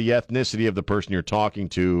not the ethnicity of the person you're talking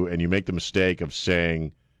to and you make the mistake of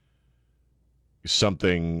saying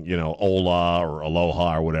something, you know, hola or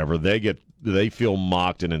aloha or whatever, they feel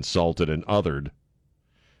mocked and insulted and othered.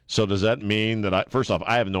 So does that mean that first off,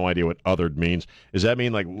 I have no idea what othered means. Does that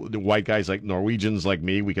mean like the white guys, like Norwegians like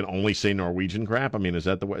me, we can only say Norwegian crap? I mean, is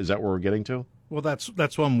that where we're getting to? Well,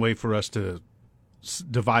 that's one way for us to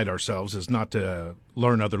divide ourselves, is not to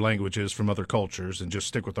learn other languages from other cultures and just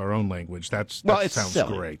stick with our own language. That sounds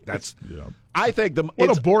silly. Great. I think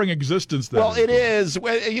what a boring existence that is. Well, it is.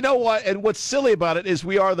 You know what? And what's silly about it is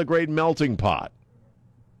we are the great melting pot.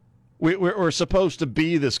 We're supposed to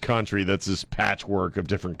be this country that's this patchwork of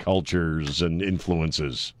different cultures and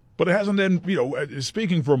influences. But it hasn't been, you know,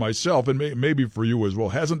 speaking for myself and maybe for you as well,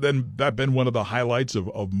 hasn't that been one of the highlights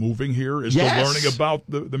of moving here, is the learning about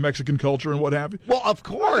the Mexican culture and what have you? Well, of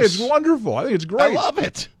course. It's wonderful. I think it's great. I love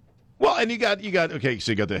it. Well, and you got okay,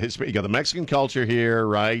 so you got the Mexican culture here,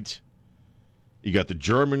 right? You got the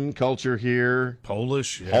German culture here,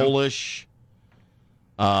 Polish,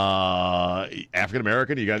 African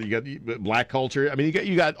American. You got black culture. I mean,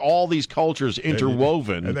 you got all these cultures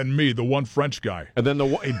interwoven. And then me, the one French guy. And then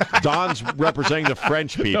Don's representing the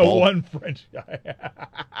French people. The one French guy.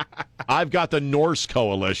 I've got the Norse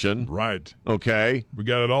coalition. Right. Okay. We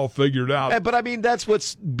got it all figured out. But I mean, that's what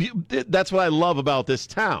I love about this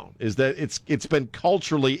town, is that it's been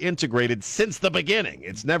culturally integrated since the beginning.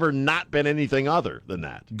 It's never not been anything other than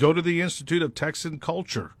that. Go to the Institute of Texan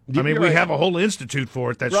Culture. I mean, we have a whole institute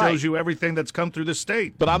for it that shows you everything that's come through the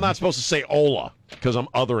state. But I'm not supposed to say hola because I'm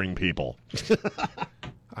othering people.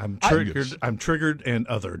 I'm triggered. I'm triggered and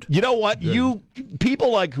othered. You know what?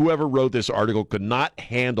 People like whoever wrote this article could not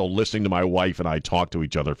handle listening to my wife and I talk to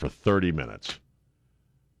each other for 30 minutes.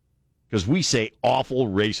 Because we say awful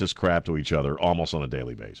racist crap to each other almost on a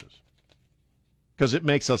daily basis. Because it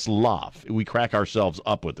makes us laugh. We crack ourselves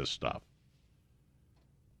up with this stuff.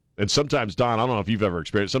 And sometimes, Don, I don't know if you've ever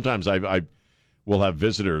experienced, sometimes I will have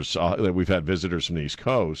visitors, we've had visitors from the East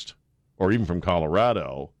Coast, or even from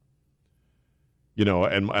Colorado, You know,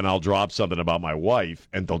 and I'll drop something about my wife,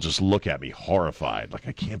 and they'll just look at me horrified, like,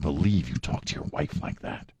 I can't believe you talk to your wife like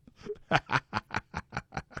that.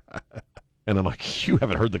 And I'm like, you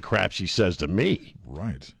haven't heard the crap she says to me.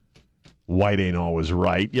 Right. White ain't always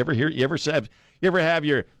right. You ever have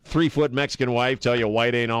your 3-foot Mexican wife tell you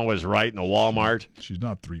white ain't always right in the Walmart? She's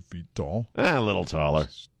not 3 feet tall. A little taller.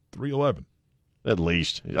 She's 3'11". At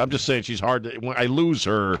least. I'm just saying she's hard to. I lose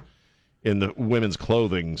her in the women's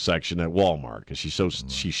clothing section at Walmart because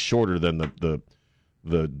she's shorter than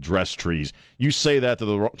the dress trees. You say that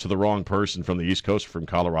to the wrong person from the East Coast, from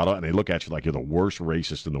Colorado, and they look at you like you're the worst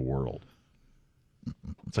racist in the world.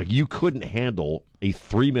 It's like you couldn't handle a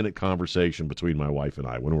 3-minute conversation between my wife and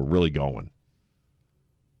I when we're really going.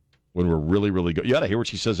 When we're really, really going. You ought to hear what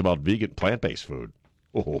she says about vegan, plant-based food.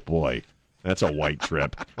 Oh, boy. That's a white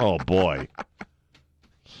trip. Oh, boy.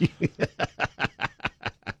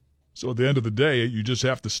 So at the end of the day, you just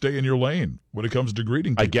have to stay in your lane when it comes to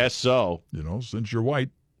greeting people. I guess so. You know, since you're white.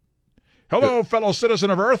 Hello, fellow citizen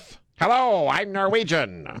of Earth. Hello, I'm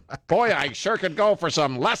Norwegian. Boy, I sure could go for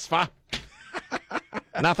some lesfa.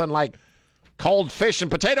 Nothing like cold fish and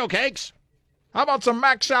potato cakes. How about some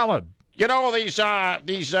mac salad? You know,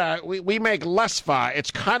 we make lesfa.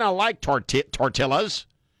 It's kind of like tortillas,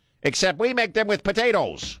 except we make them with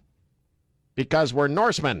potatoes. Because we're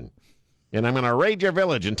Norsemen. And I'm going to raid your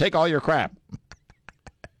village and take all your crap.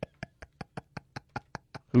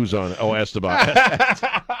 Who's on? Oh, Esteban.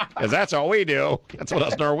 Because that's all we do. That's what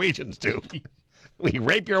us Norwegians do. We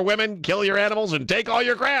rape your women, kill your animals, and take all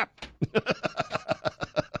your crap.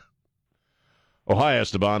 Oh, hi,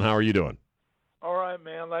 Esteban. How are you doing? All right,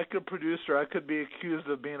 man. Like a producer, I could be accused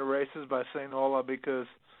of being a racist by saying hola because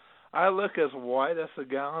I look as white as a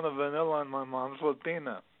gallon of vanilla and my mom's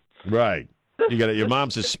Latina. Right. You got your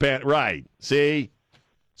mom's Hispanic. Right. See?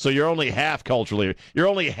 So you're only half culturally. You're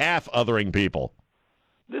only half othering people.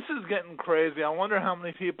 This is getting crazy. I wonder how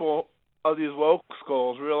many people of these woke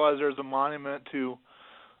skulls realize there's a monument to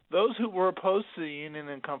those who were opposed to the Union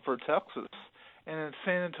in Comfort, Texas. And in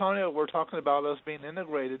San Antonio, we're talking about us being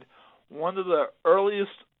integrated. One of the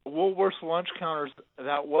earliest Woolworth's lunch counters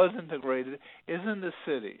that was integrated is in the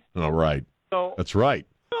city. All right. So, that's right.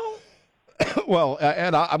 Well,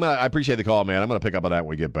 and I appreciate the call, man. I'm going to pick up on that when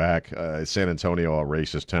we get back. San Antonio, a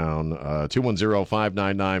racist town.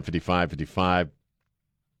 210-599-5555.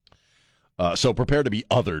 So prepare to be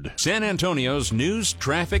othered. San Antonio's news,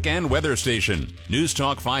 traffic, and weather station. News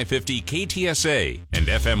Talk 550 KTSA and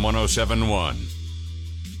FM 1071.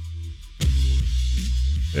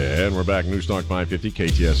 And we're back. News Talk 550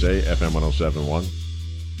 KTSA, FM 1071.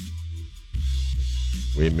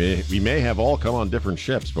 We may have all come on different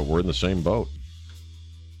ships, but we're in the same boat.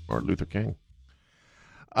 Martin Luther King.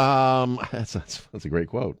 That's a great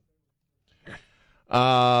quote.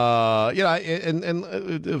 And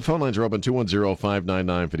the phone lines are open,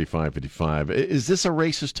 210-599-5555. Is this a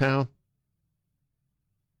racist town?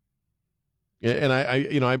 And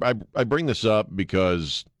I bring this up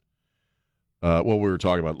because we were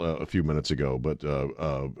talking about a few minutes ago, but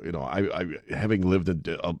I having lived in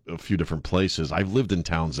a few different places, I've lived in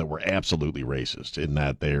towns that were absolutely racist in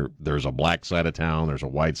that there's a black side of town, there's a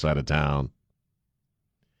white side of town.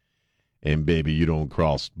 And baby, you don't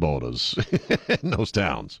cross borders in those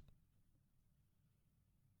towns.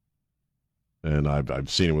 And I've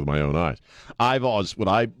seen it with my own eyes. I've always, what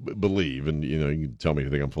I believe, and you can tell me if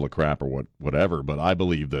you think I'm full of crap or whatever, but I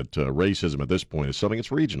believe that racism at this point is something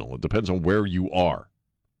that's regional. It depends on where you are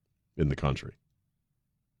in the country.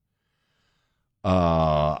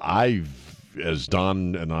 As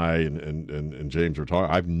Don and I and James were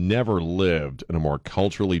talking, I've never lived in a more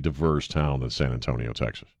culturally diverse town than San Antonio,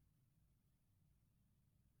 Texas.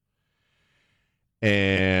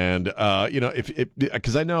 And,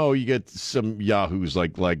 because I know you get some yahoos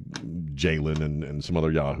like Jalen and some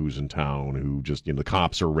other yahoos in town who just, the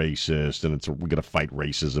cops are racist and we got to fight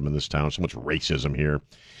racism in this town. So much racism here.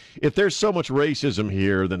 If there's so much racism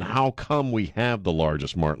here, then how come we have the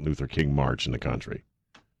largest Martin Luther King march in the country?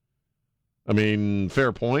 I mean,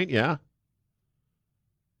 fair point, yeah.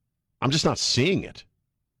 I'm just not seeing it.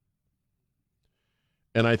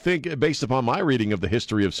 And I think, based upon my reading of the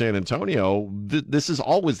history of San Antonio, this is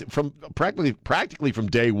always, from practically from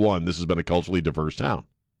day one, this has been a culturally diverse town.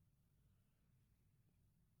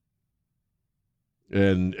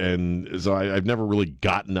 And so I've never really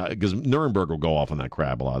gotten that, because Nuremberg will go off on that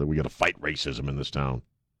crap a lot, that we got to fight racism in this town.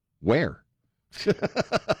 Where?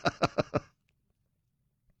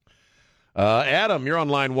 Adam, you're on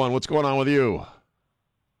line one. What's going on with you?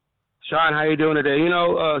 Sean, how you doing today?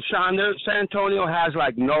 Sean, San Antonio has,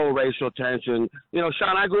 no racial tension.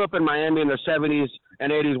 Sean, I grew up in Miami in the 70s,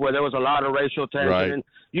 and 80s where there was a lot of racial tension. Right. And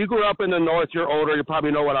you grew up in the North, you're older, you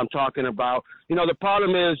probably know what I'm talking about. You know, the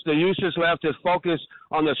problem is the useless left is focused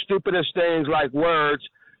on the stupidest things like words.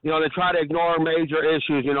 You know, they try to ignore major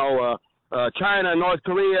issues, China, North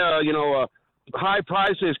Korea, high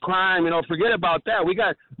prices, crime, forget about that. We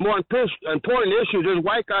got more important issues. There's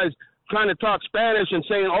white guys trying to talk Spanish and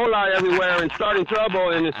saying hola everywhere and starting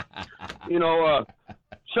trouble. And,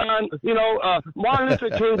 Sean, Martin Luther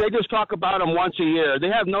King, they just talk about him once a year. They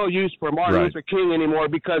have no use for Martin Luther King anymore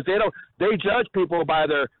because they judge people by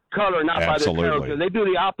their color, not by their character. They do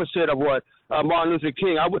the opposite of what Martin Luther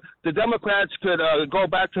King. The Democrats could go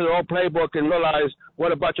back to their old playbook and realize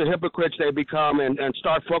what a bunch of hypocrites they become and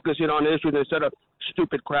start focusing on issues instead of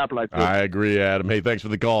stupid crap like this. I agree, Adam. Hey, thanks for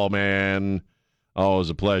the call, man. Oh, it was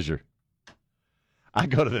a pleasure. I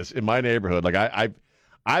go to this in my neighborhood. Like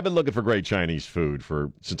I've been looking for great Chinese food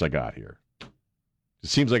since I got here. It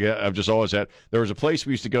seems like I've just always had. There was a place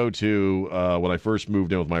we used to go to when I first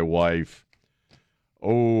moved in with my wife.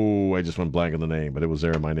 Oh, I just went blank on the name, but it was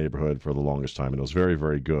there in my neighborhood for the longest time, and it was very,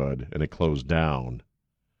 very good, and it closed down.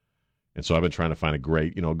 And so I've been trying to find a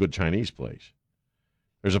great, a good Chinese place.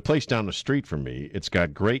 There's a place down the street from me. It's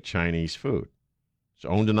got great Chinese food. It's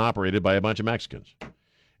owned and operated by a bunch of Mexicans.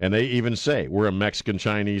 And they even say, we're a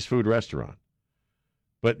Mexican-Chinese food restaurant.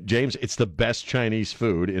 But, James, it's the best Chinese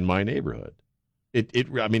food in my neighborhood.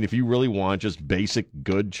 I mean, if you really want just basic,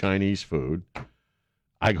 good Chinese food,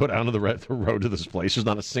 I go down to the road to this place. There's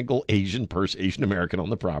not a single Asian American on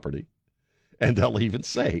the property. And they'll even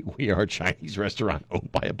say, we are a Chinese restaurant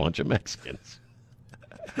owned by a bunch of Mexicans.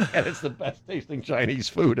 And it's the best tasting Chinese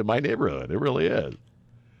food in my neighborhood. It really is.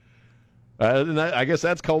 And I guess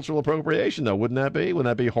that's cultural appropriation, though, wouldn't that be? Wouldn't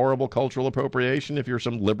that be horrible cultural appropriation if you're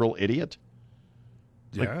some liberal idiot?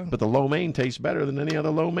 Yeah. But the lo mein tastes better than any other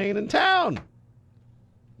lo mein in town.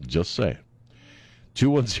 Just saying.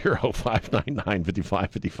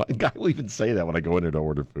 210-599-5555. Guy will even say that when I go in there to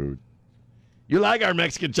order food. You like our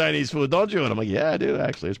Mexican Chinese food, don't you? And I'm like, yeah, I do,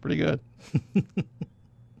 actually. It's pretty good.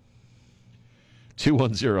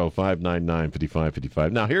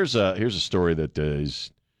 210-599-5555. Now, here's a story that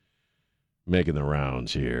is making the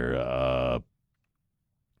rounds here.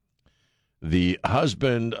 The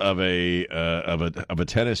husband of a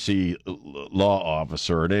Tennessee law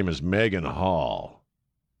officer, her name is Megan Hall.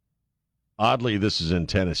 Oddly, this is in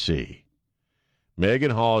Tennessee. Megan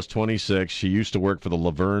Hall is 26. She used to work for the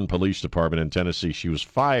Laverne Police Department in Tennessee. She was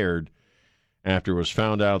fired after it was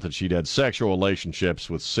found out that she'd had sexual relationships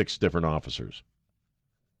with 6 different officers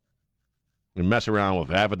and mess around with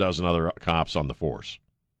half a dozen other cops on the force.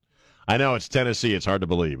 I know it's Tennessee. It's hard to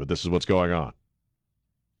believe, but this is what's going on.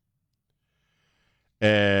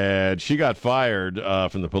 And she got fired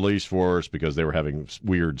from the police force because they were having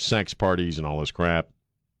weird sex parties and all this crap.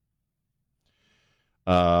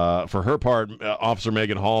 For her part, Officer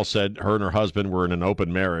Megan Hall said her and her husband were in an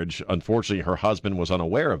open marriage. Unfortunately, her husband was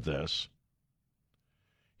unaware of this.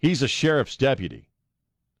 He's a sheriff's deputy.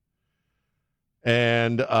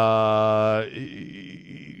 And I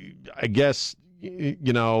guess, she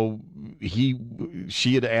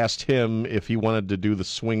had asked him if he wanted to do the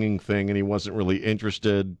swinging thing, and he wasn't really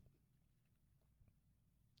interested.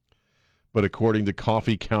 But according to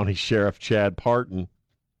Coffee County Sheriff Chad Parton,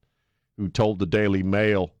 who told the Daily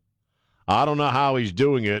Mail, I don't know how he's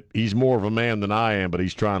doing it. He's more of a man than I am, but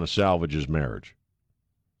he's trying to salvage his marriage.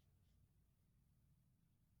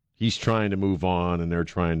 He's trying to move on, and they're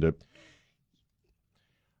trying to...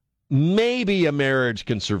 Maybe a marriage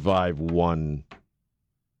can survive one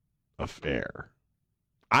affair.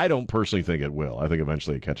 I don't personally think it will. I think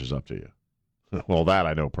eventually it catches up to you. Well, that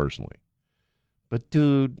I know personally. But,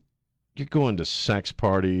 dude, you're going to sex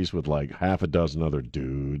parties with like half a dozen other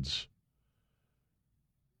dudes.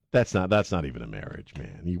 That's not even a marriage,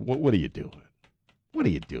 man. What are you doing? What are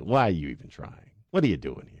you doing? Why are you even trying? What are you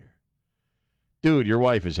doing here? Dude, your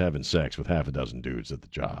wife is having sex with half a dozen dudes at the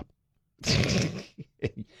job.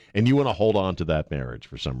 And you want to hold on to that marriage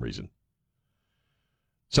for some reason.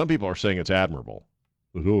 Some people are saying it's admirable.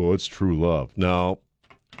 Oh, it's true love. No,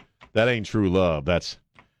 that ain't true love. That's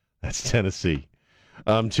Tennessee.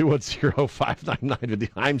 210-599.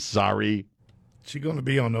 I'm sorry. She's going to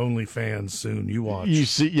be on OnlyFans soon. You watch. You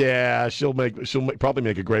see, yeah, she'll probably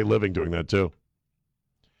make a great living doing that too.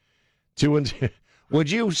 210. Would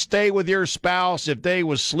you stay with your spouse if they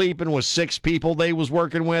was sleeping with 6 people they was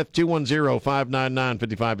working with?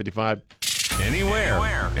 210-599-5555. Anywhere,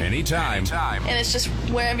 anytime. And it's just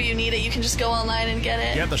wherever you need it, you can just go online and get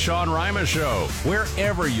it. Get the Sean Rima Show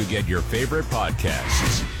wherever you get your favorite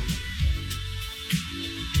podcasts.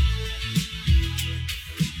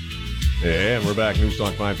 And we're back. News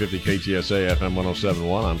Talk 550 KTSA FM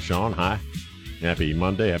 1071. I'm Sean. Hi. Happy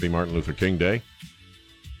Monday. Happy Martin Luther King Day.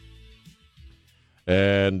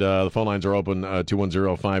 And the phone lines are open,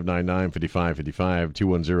 210-599-5555,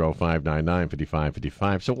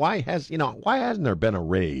 210-599-5555. So why hasn't there been a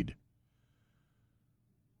raid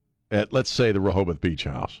at, let's say, the Rehoboth Beach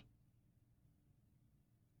House?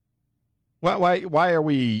 Why are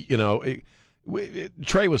we,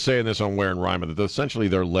 Trey was saying this on Ware and Ryman, that essentially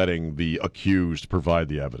they're letting the accused provide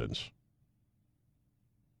the evidence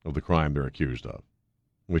of the crime they're accused of,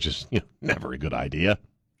 which is never a good idea.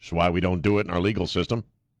 That's why we don't do it in our legal system.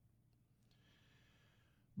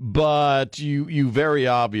 But you very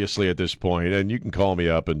obviously at this point, and you can call me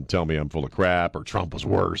up and tell me I'm full of crap or Trump was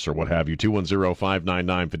worse or what have you,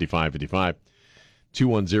 210-599-5555,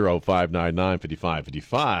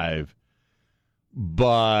 210-599-5555.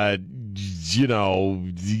 But,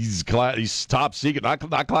 he's top secret,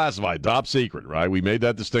 not classified, top secret, right? We made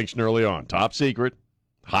that distinction early on. Top secret,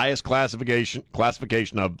 highest classification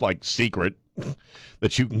of, secret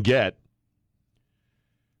that you can get.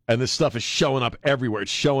 And this stuff is showing up everywhere.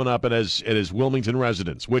 It's showing up at his Wilmington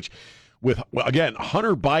residence, which, again,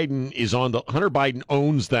 Hunter Biden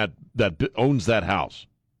owns that house.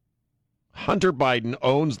 Hunter Biden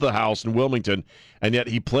owns the house in Wilmington, and yet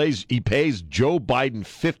he pays Joe Biden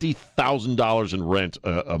 $50,000 in rent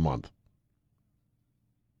a month.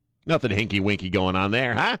 Nothing hinky-winky going on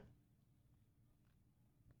there, huh?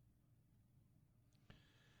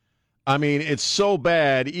 I mean, it's so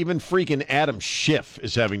bad, even freaking Adam Schiff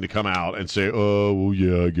is having to come out and say, oh, well,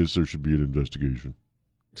 yeah, I guess there should be an investigation.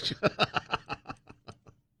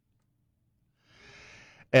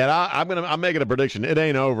 And I'm making a prediction. It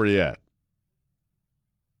ain't over yet.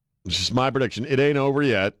 It's just my prediction. It ain't over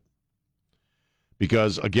yet.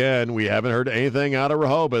 Because, again, we haven't heard anything out of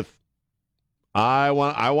Rehoboth. I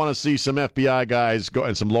want to see some FBI guys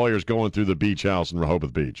and some lawyers going through the beach house in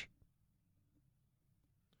Rehoboth Beach.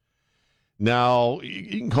 Now,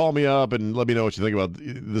 you can call me up and let me know what you think about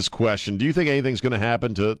this question. Do you think anything's going to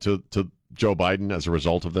happen to Joe Biden as a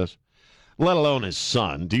result of this? Let alone his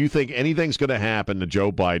son. Do you think anything's going to happen to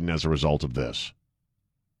Joe Biden as a result of this?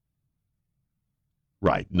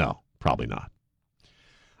 Right. No, probably not.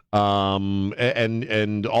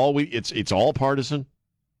 And it's all partisan.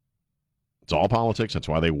 It's all politics. That's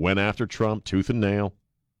why they went after Trump tooth and nail.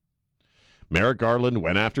 Merrick Garland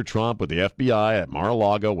went after Trump with the FBI at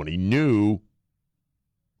Mar-a-Lago when he knew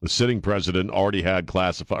the sitting president already had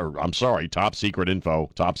top secret info,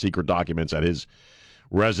 top secret documents at his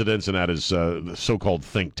residence and at his so-called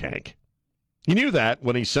think tank. He knew that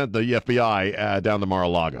when he sent the FBI down to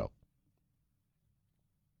Mar-a-Lago.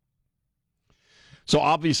 So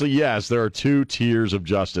obviously, yes, there are two tiers of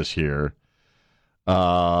justice here.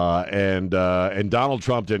 And Donald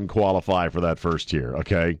Trump didn't qualify for that first tier,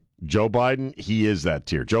 okay? Joe Biden, he is that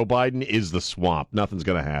tier. Joe Biden is the swamp. Nothing's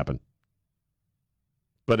going to happen.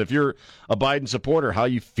 But if you're a Biden supporter, how are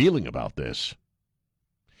you feeling about this?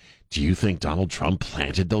 Do you think Donald Trump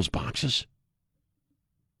planted those boxes?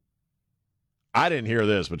 I didn't hear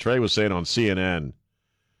this, but Trey was saying on CNN,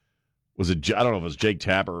 I don't know if it was Jake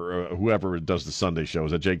Tapper or whoever does the Sunday show.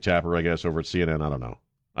 Is that Jake Tapper, I guess, over at CNN? I don't know.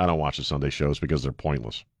 I don't watch the Sunday shows because they're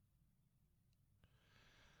pointless.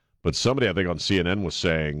 But somebody, I think, on CNN was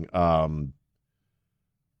saying, well,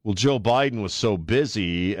 Joe Biden was so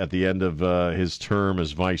busy at the end of his term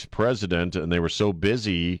as vice president, and they were so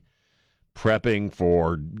busy prepping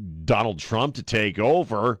for Donald Trump to take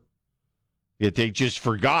over that they just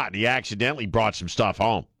forgot. He accidentally brought some stuff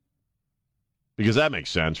home. Because that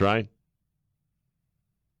makes sense, right?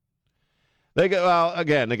 They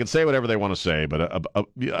can say whatever they want to say, but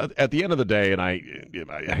at the end of the day, and I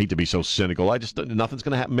hate to be so cynical, nothing's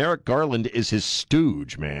going to happen. Merrick Garland is his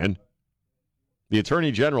stooge, man. The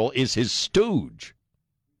Attorney General is his stooge.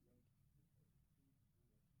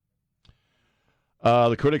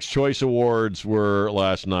 The Critics' Choice Awards were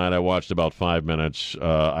last night. I watched about 5 minutes.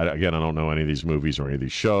 I don't know any of these movies or any of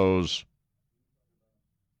these shows.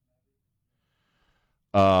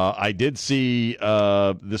 I did see,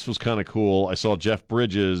 this was kind of cool. I saw Jeff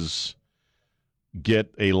Bridges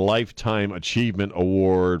get a Lifetime Achievement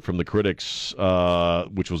Award from the critics,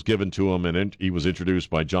 which was given to him, and he was introduced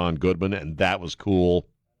by John Goodman, and that was cool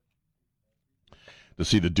to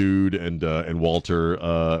see the dude and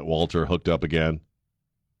Walter hooked up again.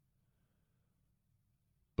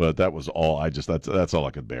 But that was all. That's all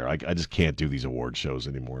I could bear. I just can't do these award shows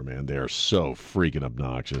anymore, man. They are so freaking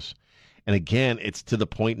obnoxious. And again, it's to the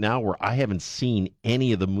point now where I haven't seen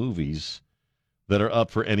any of the movies that are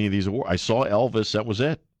up for any of these awards. I saw Elvis. That was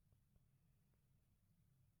it.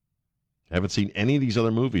 I haven't seen any of these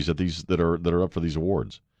other movies that are up for these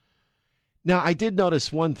awards. Now, I did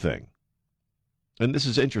notice one thing, and this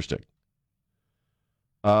is interesting,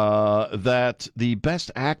 that the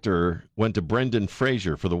best actor went to Brendan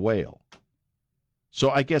Fraser for The Whale. So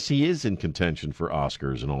I guess he is in contention for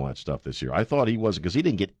Oscars and all that stuff this year. I thought he wasn't, because he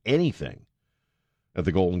didn't get anything at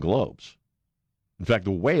the Golden Globes. In fact,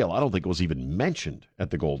 The Whale, I don't think was even mentioned at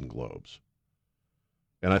the Golden Globes.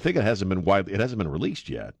 And I think it hasn't been released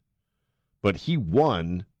yet. But he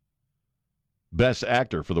won Best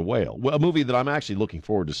Actor for The Whale. Well, a movie that I'm actually looking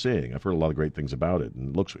forward to seeing. I've heard a lot of great things about it,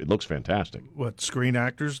 and it looks fantastic. What, Screen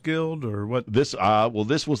Actors Guild or what? This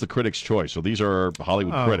this was the Critics' Choice, so these are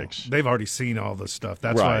Hollywood critics. They've already seen all this stuff.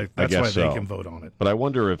 That's right, why they can vote on it. But I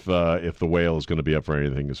wonder if The Whale is going to be up for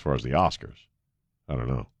anything as far as the Oscars. I don't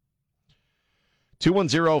know.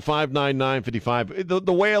 210-599-55.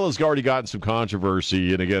 The Whale has already gotten some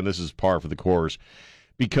controversy, and again, this is par for the course,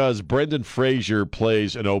 because Brendan Fraser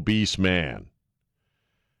plays an obese man.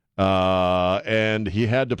 And he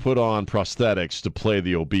had to put on prosthetics to play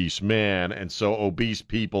the obese man, and so obese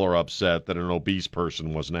people are upset that an obese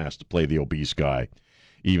person wasn't asked to play the obese guy,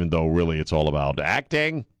 even though really it's all about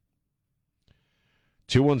acting.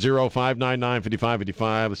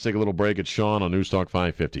 210-599-5555. Let's take a little break. It's Sean on News Talk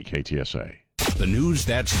 550 KTSA. The news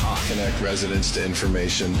that's hot. Connect residents to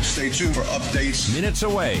information. Stay tuned for updates. Minutes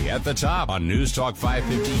away at the top on News Talk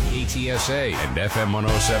 550 KTSA and FM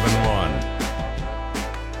 1071.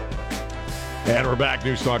 And we're back.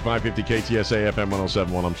 News Talk 550 KTSA, FM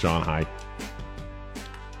 1071. I'm Sean. Hi.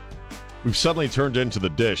 We've suddenly turned into the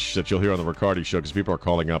dish that you'll hear on the Riccardi Show because people are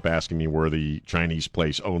calling up asking me where the Chinese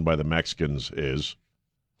place owned by the Mexicans is.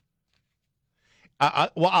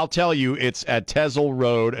 Well, I'll tell you, it's at Tezel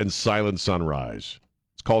Road and Silent Sunrise.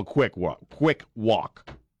 It's called Quick Walk.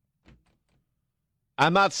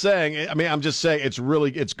 I'm not saying, I'm just saying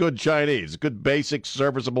it's good Chinese. It's good, basic,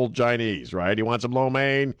 serviceable Chinese, right? You want some lo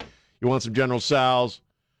mein? You want some General Tso's?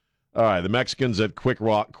 All right, the Mexicans at Quick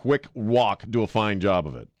Walk do a fine job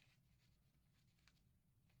of it.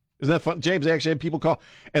 Isn't that fun? James, they actually have people call.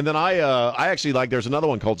 And then I actually like, there's another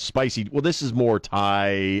one called Spicy. Well, this is more Thai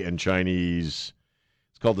and Chinese.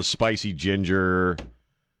 It's called the Spicy Ginger.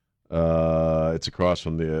 It's across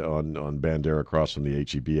from on Bandera, across from the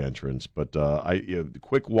H-E-B entrance. But the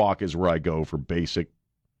Quick Walk is where I go for basic,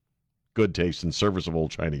 good taste and serviceable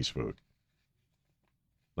Chinese food.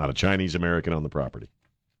 Not a Chinese American on the property.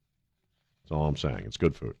 That's all I'm saying. It's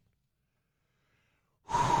good food.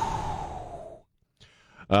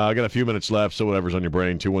 I got a few minutes left, so whatever's on your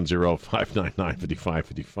brain,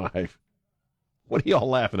 210-599-5555. What are y'all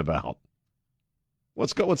laughing about?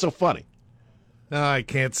 What's so funny? I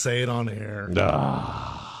can't say it on air.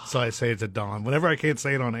 So I say it to Don. Whenever I can't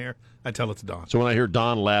say it on air, I tell it to Don. So when I hear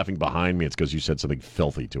Don laughing behind me, it's because you said something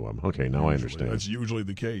filthy to him. Okay, now I understand. That's usually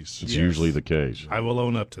the case. It's usually the case. I will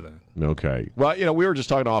own up to that. Okay. Well, we were just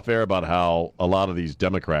talking off air about how a lot of these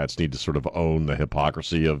Democrats need to sort of own the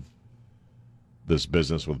hypocrisy of this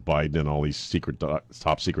business with Biden and all these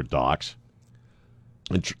top secret docs,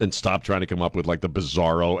 and stop trying to come up with like the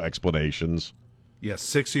bizarro explanations. Yes,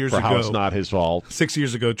 6 years ago. For how it's not his fault. 6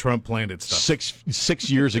 years ago, Trump planted stuff.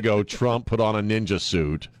 Six years ago, Trump put on a ninja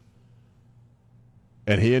suit,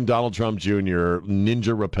 and he and Donald Trump Jr.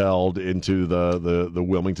 ninja rappelled into the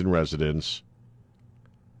Wilmington residence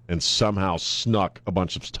and somehow snuck a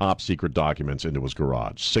bunch of top secret documents into his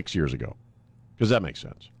garage 6 years ago. Because that makes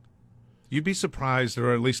sense. You'd be surprised,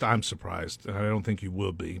 or at least I'm surprised, and I don't think you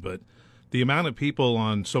will be, but the amount of people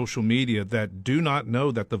on social media that do not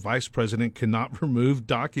know that the vice president cannot remove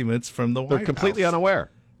documents from the White House. They're completely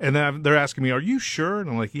unaware. And they're asking me, are you sure? And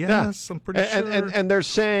I'm like, yes, I'm pretty sure. And they're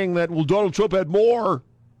saying that, well, Donald Trump had more.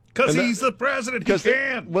 Because he's the president. He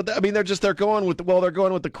can. They're going with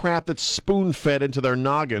the crap that's spoon-fed into their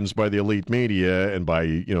noggins by the elite media and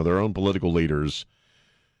by their own political leaders.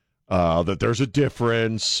 That there's a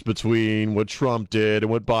difference between what Trump did and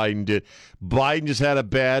what Biden did. Biden just had a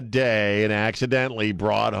bad day and accidentally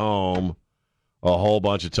brought home a whole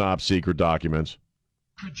bunch of top secret documents.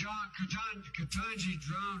 Ketanji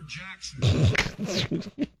Brown Jackson.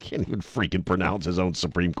 Can't even freaking pronounce his own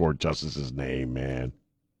Supreme Court justice's name, man.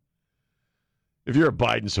 If you're a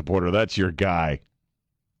Biden supporter, that's your guy.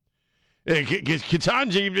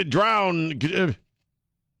 Ketanji Brown.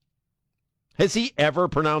 Has he ever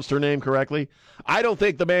pronounced her name correctly? I don't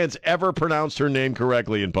think the man's ever pronounced her name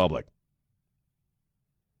correctly in public.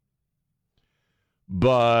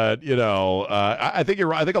 But, I think you're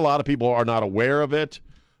right. I think a lot of people are not aware of it.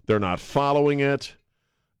 They're not following it.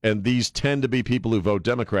 And these tend to be people who vote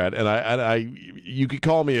Democrat. And you could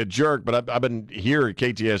call me a jerk, but I've been here at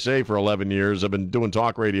KTSA for 11 years. I've been doing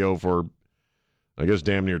talk radio for I guess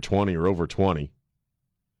damn near 20 or over 20.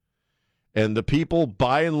 And the people,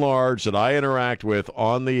 by and large, that I interact with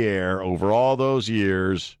on the air over all those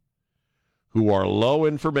years who are low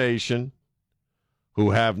information,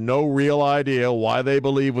 who have no real idea why they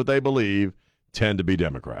believe what they believe, tend to be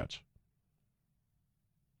Democrats.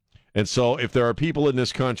 And so if there are people in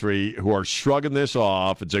this country who are shrugging this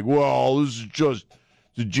off and saying, well, this is just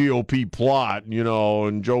the GOP plot,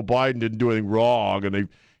 and Joe Biden didn't do anything wrong, and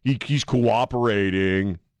he's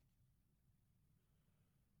cooperating,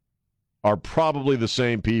 are probably the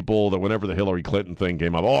same people that whenever the Hillary Clinton thing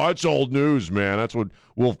came up, oh, it's old news, man. That's what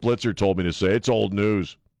Wolf Blitzer told me to say. It's old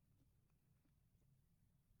news.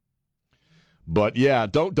 But, yeah,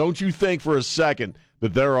 don't you think for a second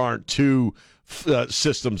that there aren't two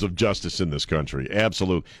systems of justice in this country.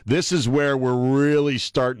 Absolutely. This is where we're really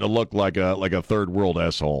starting to look like a third world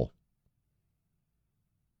asshole.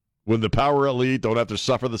 When the power elite don't have to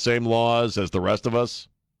suffer the same laws as the rest of us.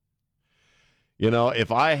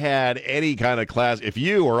 If I had any kind of class, if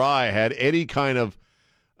you or I had any kind of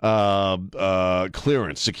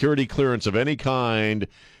clearance, security clearance of any kind,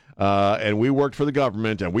 and we worked for the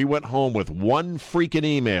government and we went home with one freaking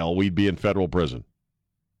email, we'd be in federal prison.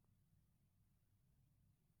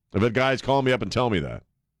 I've had guys call me up and tell me that.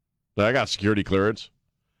 I got security clearance.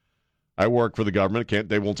 I work for the government.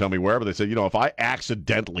 They won't tell me where, but they said, if I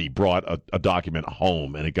accidentally brought a document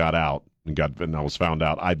home and it got out and I was found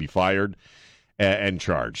out, I'd be fired and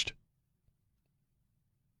charged.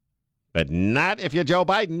 But not if you're Joe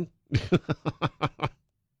Biden.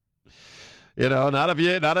 Not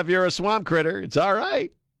if you're a swamp critter. It's all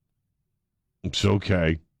right. It's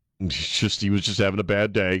okay. He was just having a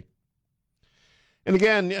bad day. And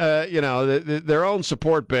again, their own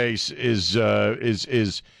support base is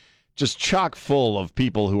just chock full of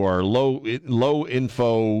people who are low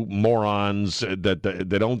info morons that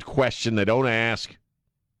they don't question, they don't ask.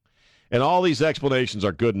 And all these explanations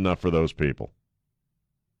are good enough for those people.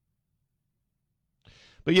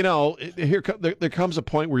 But, there comes a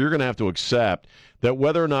point where you're going to have to accept that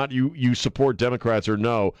whether or not you support Democrats or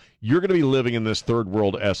no, you're going to be living in this third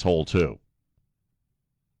world S-hole too.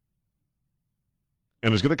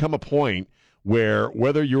 And there's going to come a point where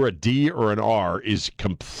whether you're a D or an R is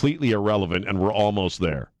completely irrelevant, and we're almost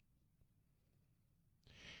there.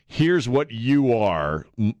 Here's what you are,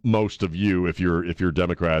 most of you, if you're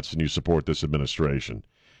Democrats and you support this administration.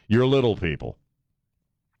 You're little people.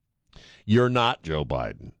 You're not Joe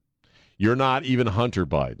Biden. You're not even Hunter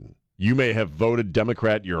Biden. You may have voted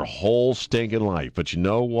Democrat your whole stinking life, but you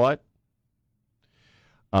know what?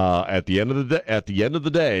 At the end of the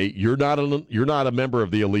day, you're not a member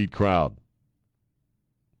of the elite crowd.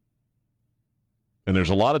 And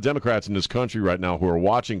there's a lot of Democrats in this country right now who are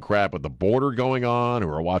watching crap with the border going on, who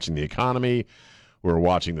are watching the economy, who are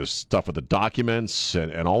watching this stuff with the documents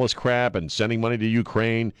and all this crap and sending money to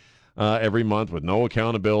Ukraine every month with no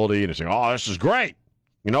accountability, and they're saying, oh, this is great.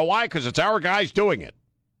 You know why? Because it's our guys doing it.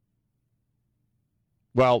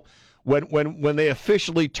 Well, when they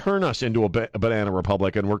officially turn us into a banana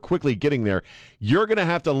republic, and we're quickly getting there, you're going to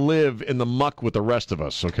have to live in the muck with the rest of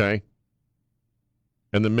us, okay?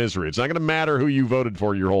 And the misery. It's not going to matter who you voted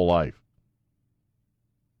for your whole life.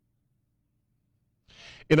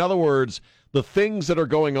 In other words, the things that are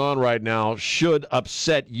going on right now should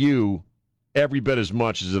upset you every bit as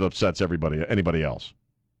much as it upsets anybody else.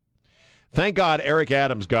 Thank God Eric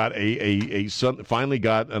Adams got finally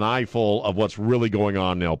got an eyeful of what's really going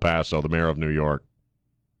on in El Paso, the mayor of New York.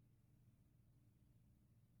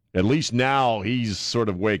 At least now he's sort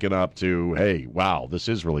of waking up to, hey, wow, this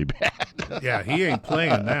is really bad. Yeah, he ain't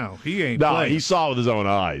playing now. No, he saw it with his own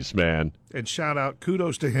eyes, man. And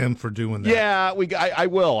kudos to him for doing that. Yeah, I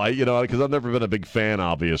will. Because I've never been a big fan,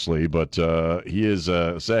 obviously, but he is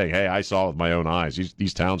saying, hey, I saw it with my own eyes.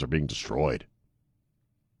 These towns are being destroyed.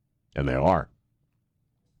 And they are.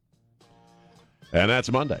 And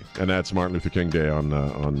that's Monday. And that's Martin Luther King Day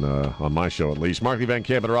on my show, at least. Markley, Van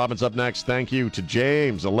Camp, and Robbins up next. Thank you to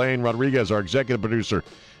James, Elaine Rodriguez, our executive producer,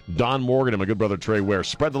 Don Morgan, and my good brother Trey Ware.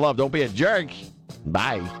 Spread the love. Don't be a jerk.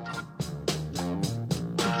 Bye.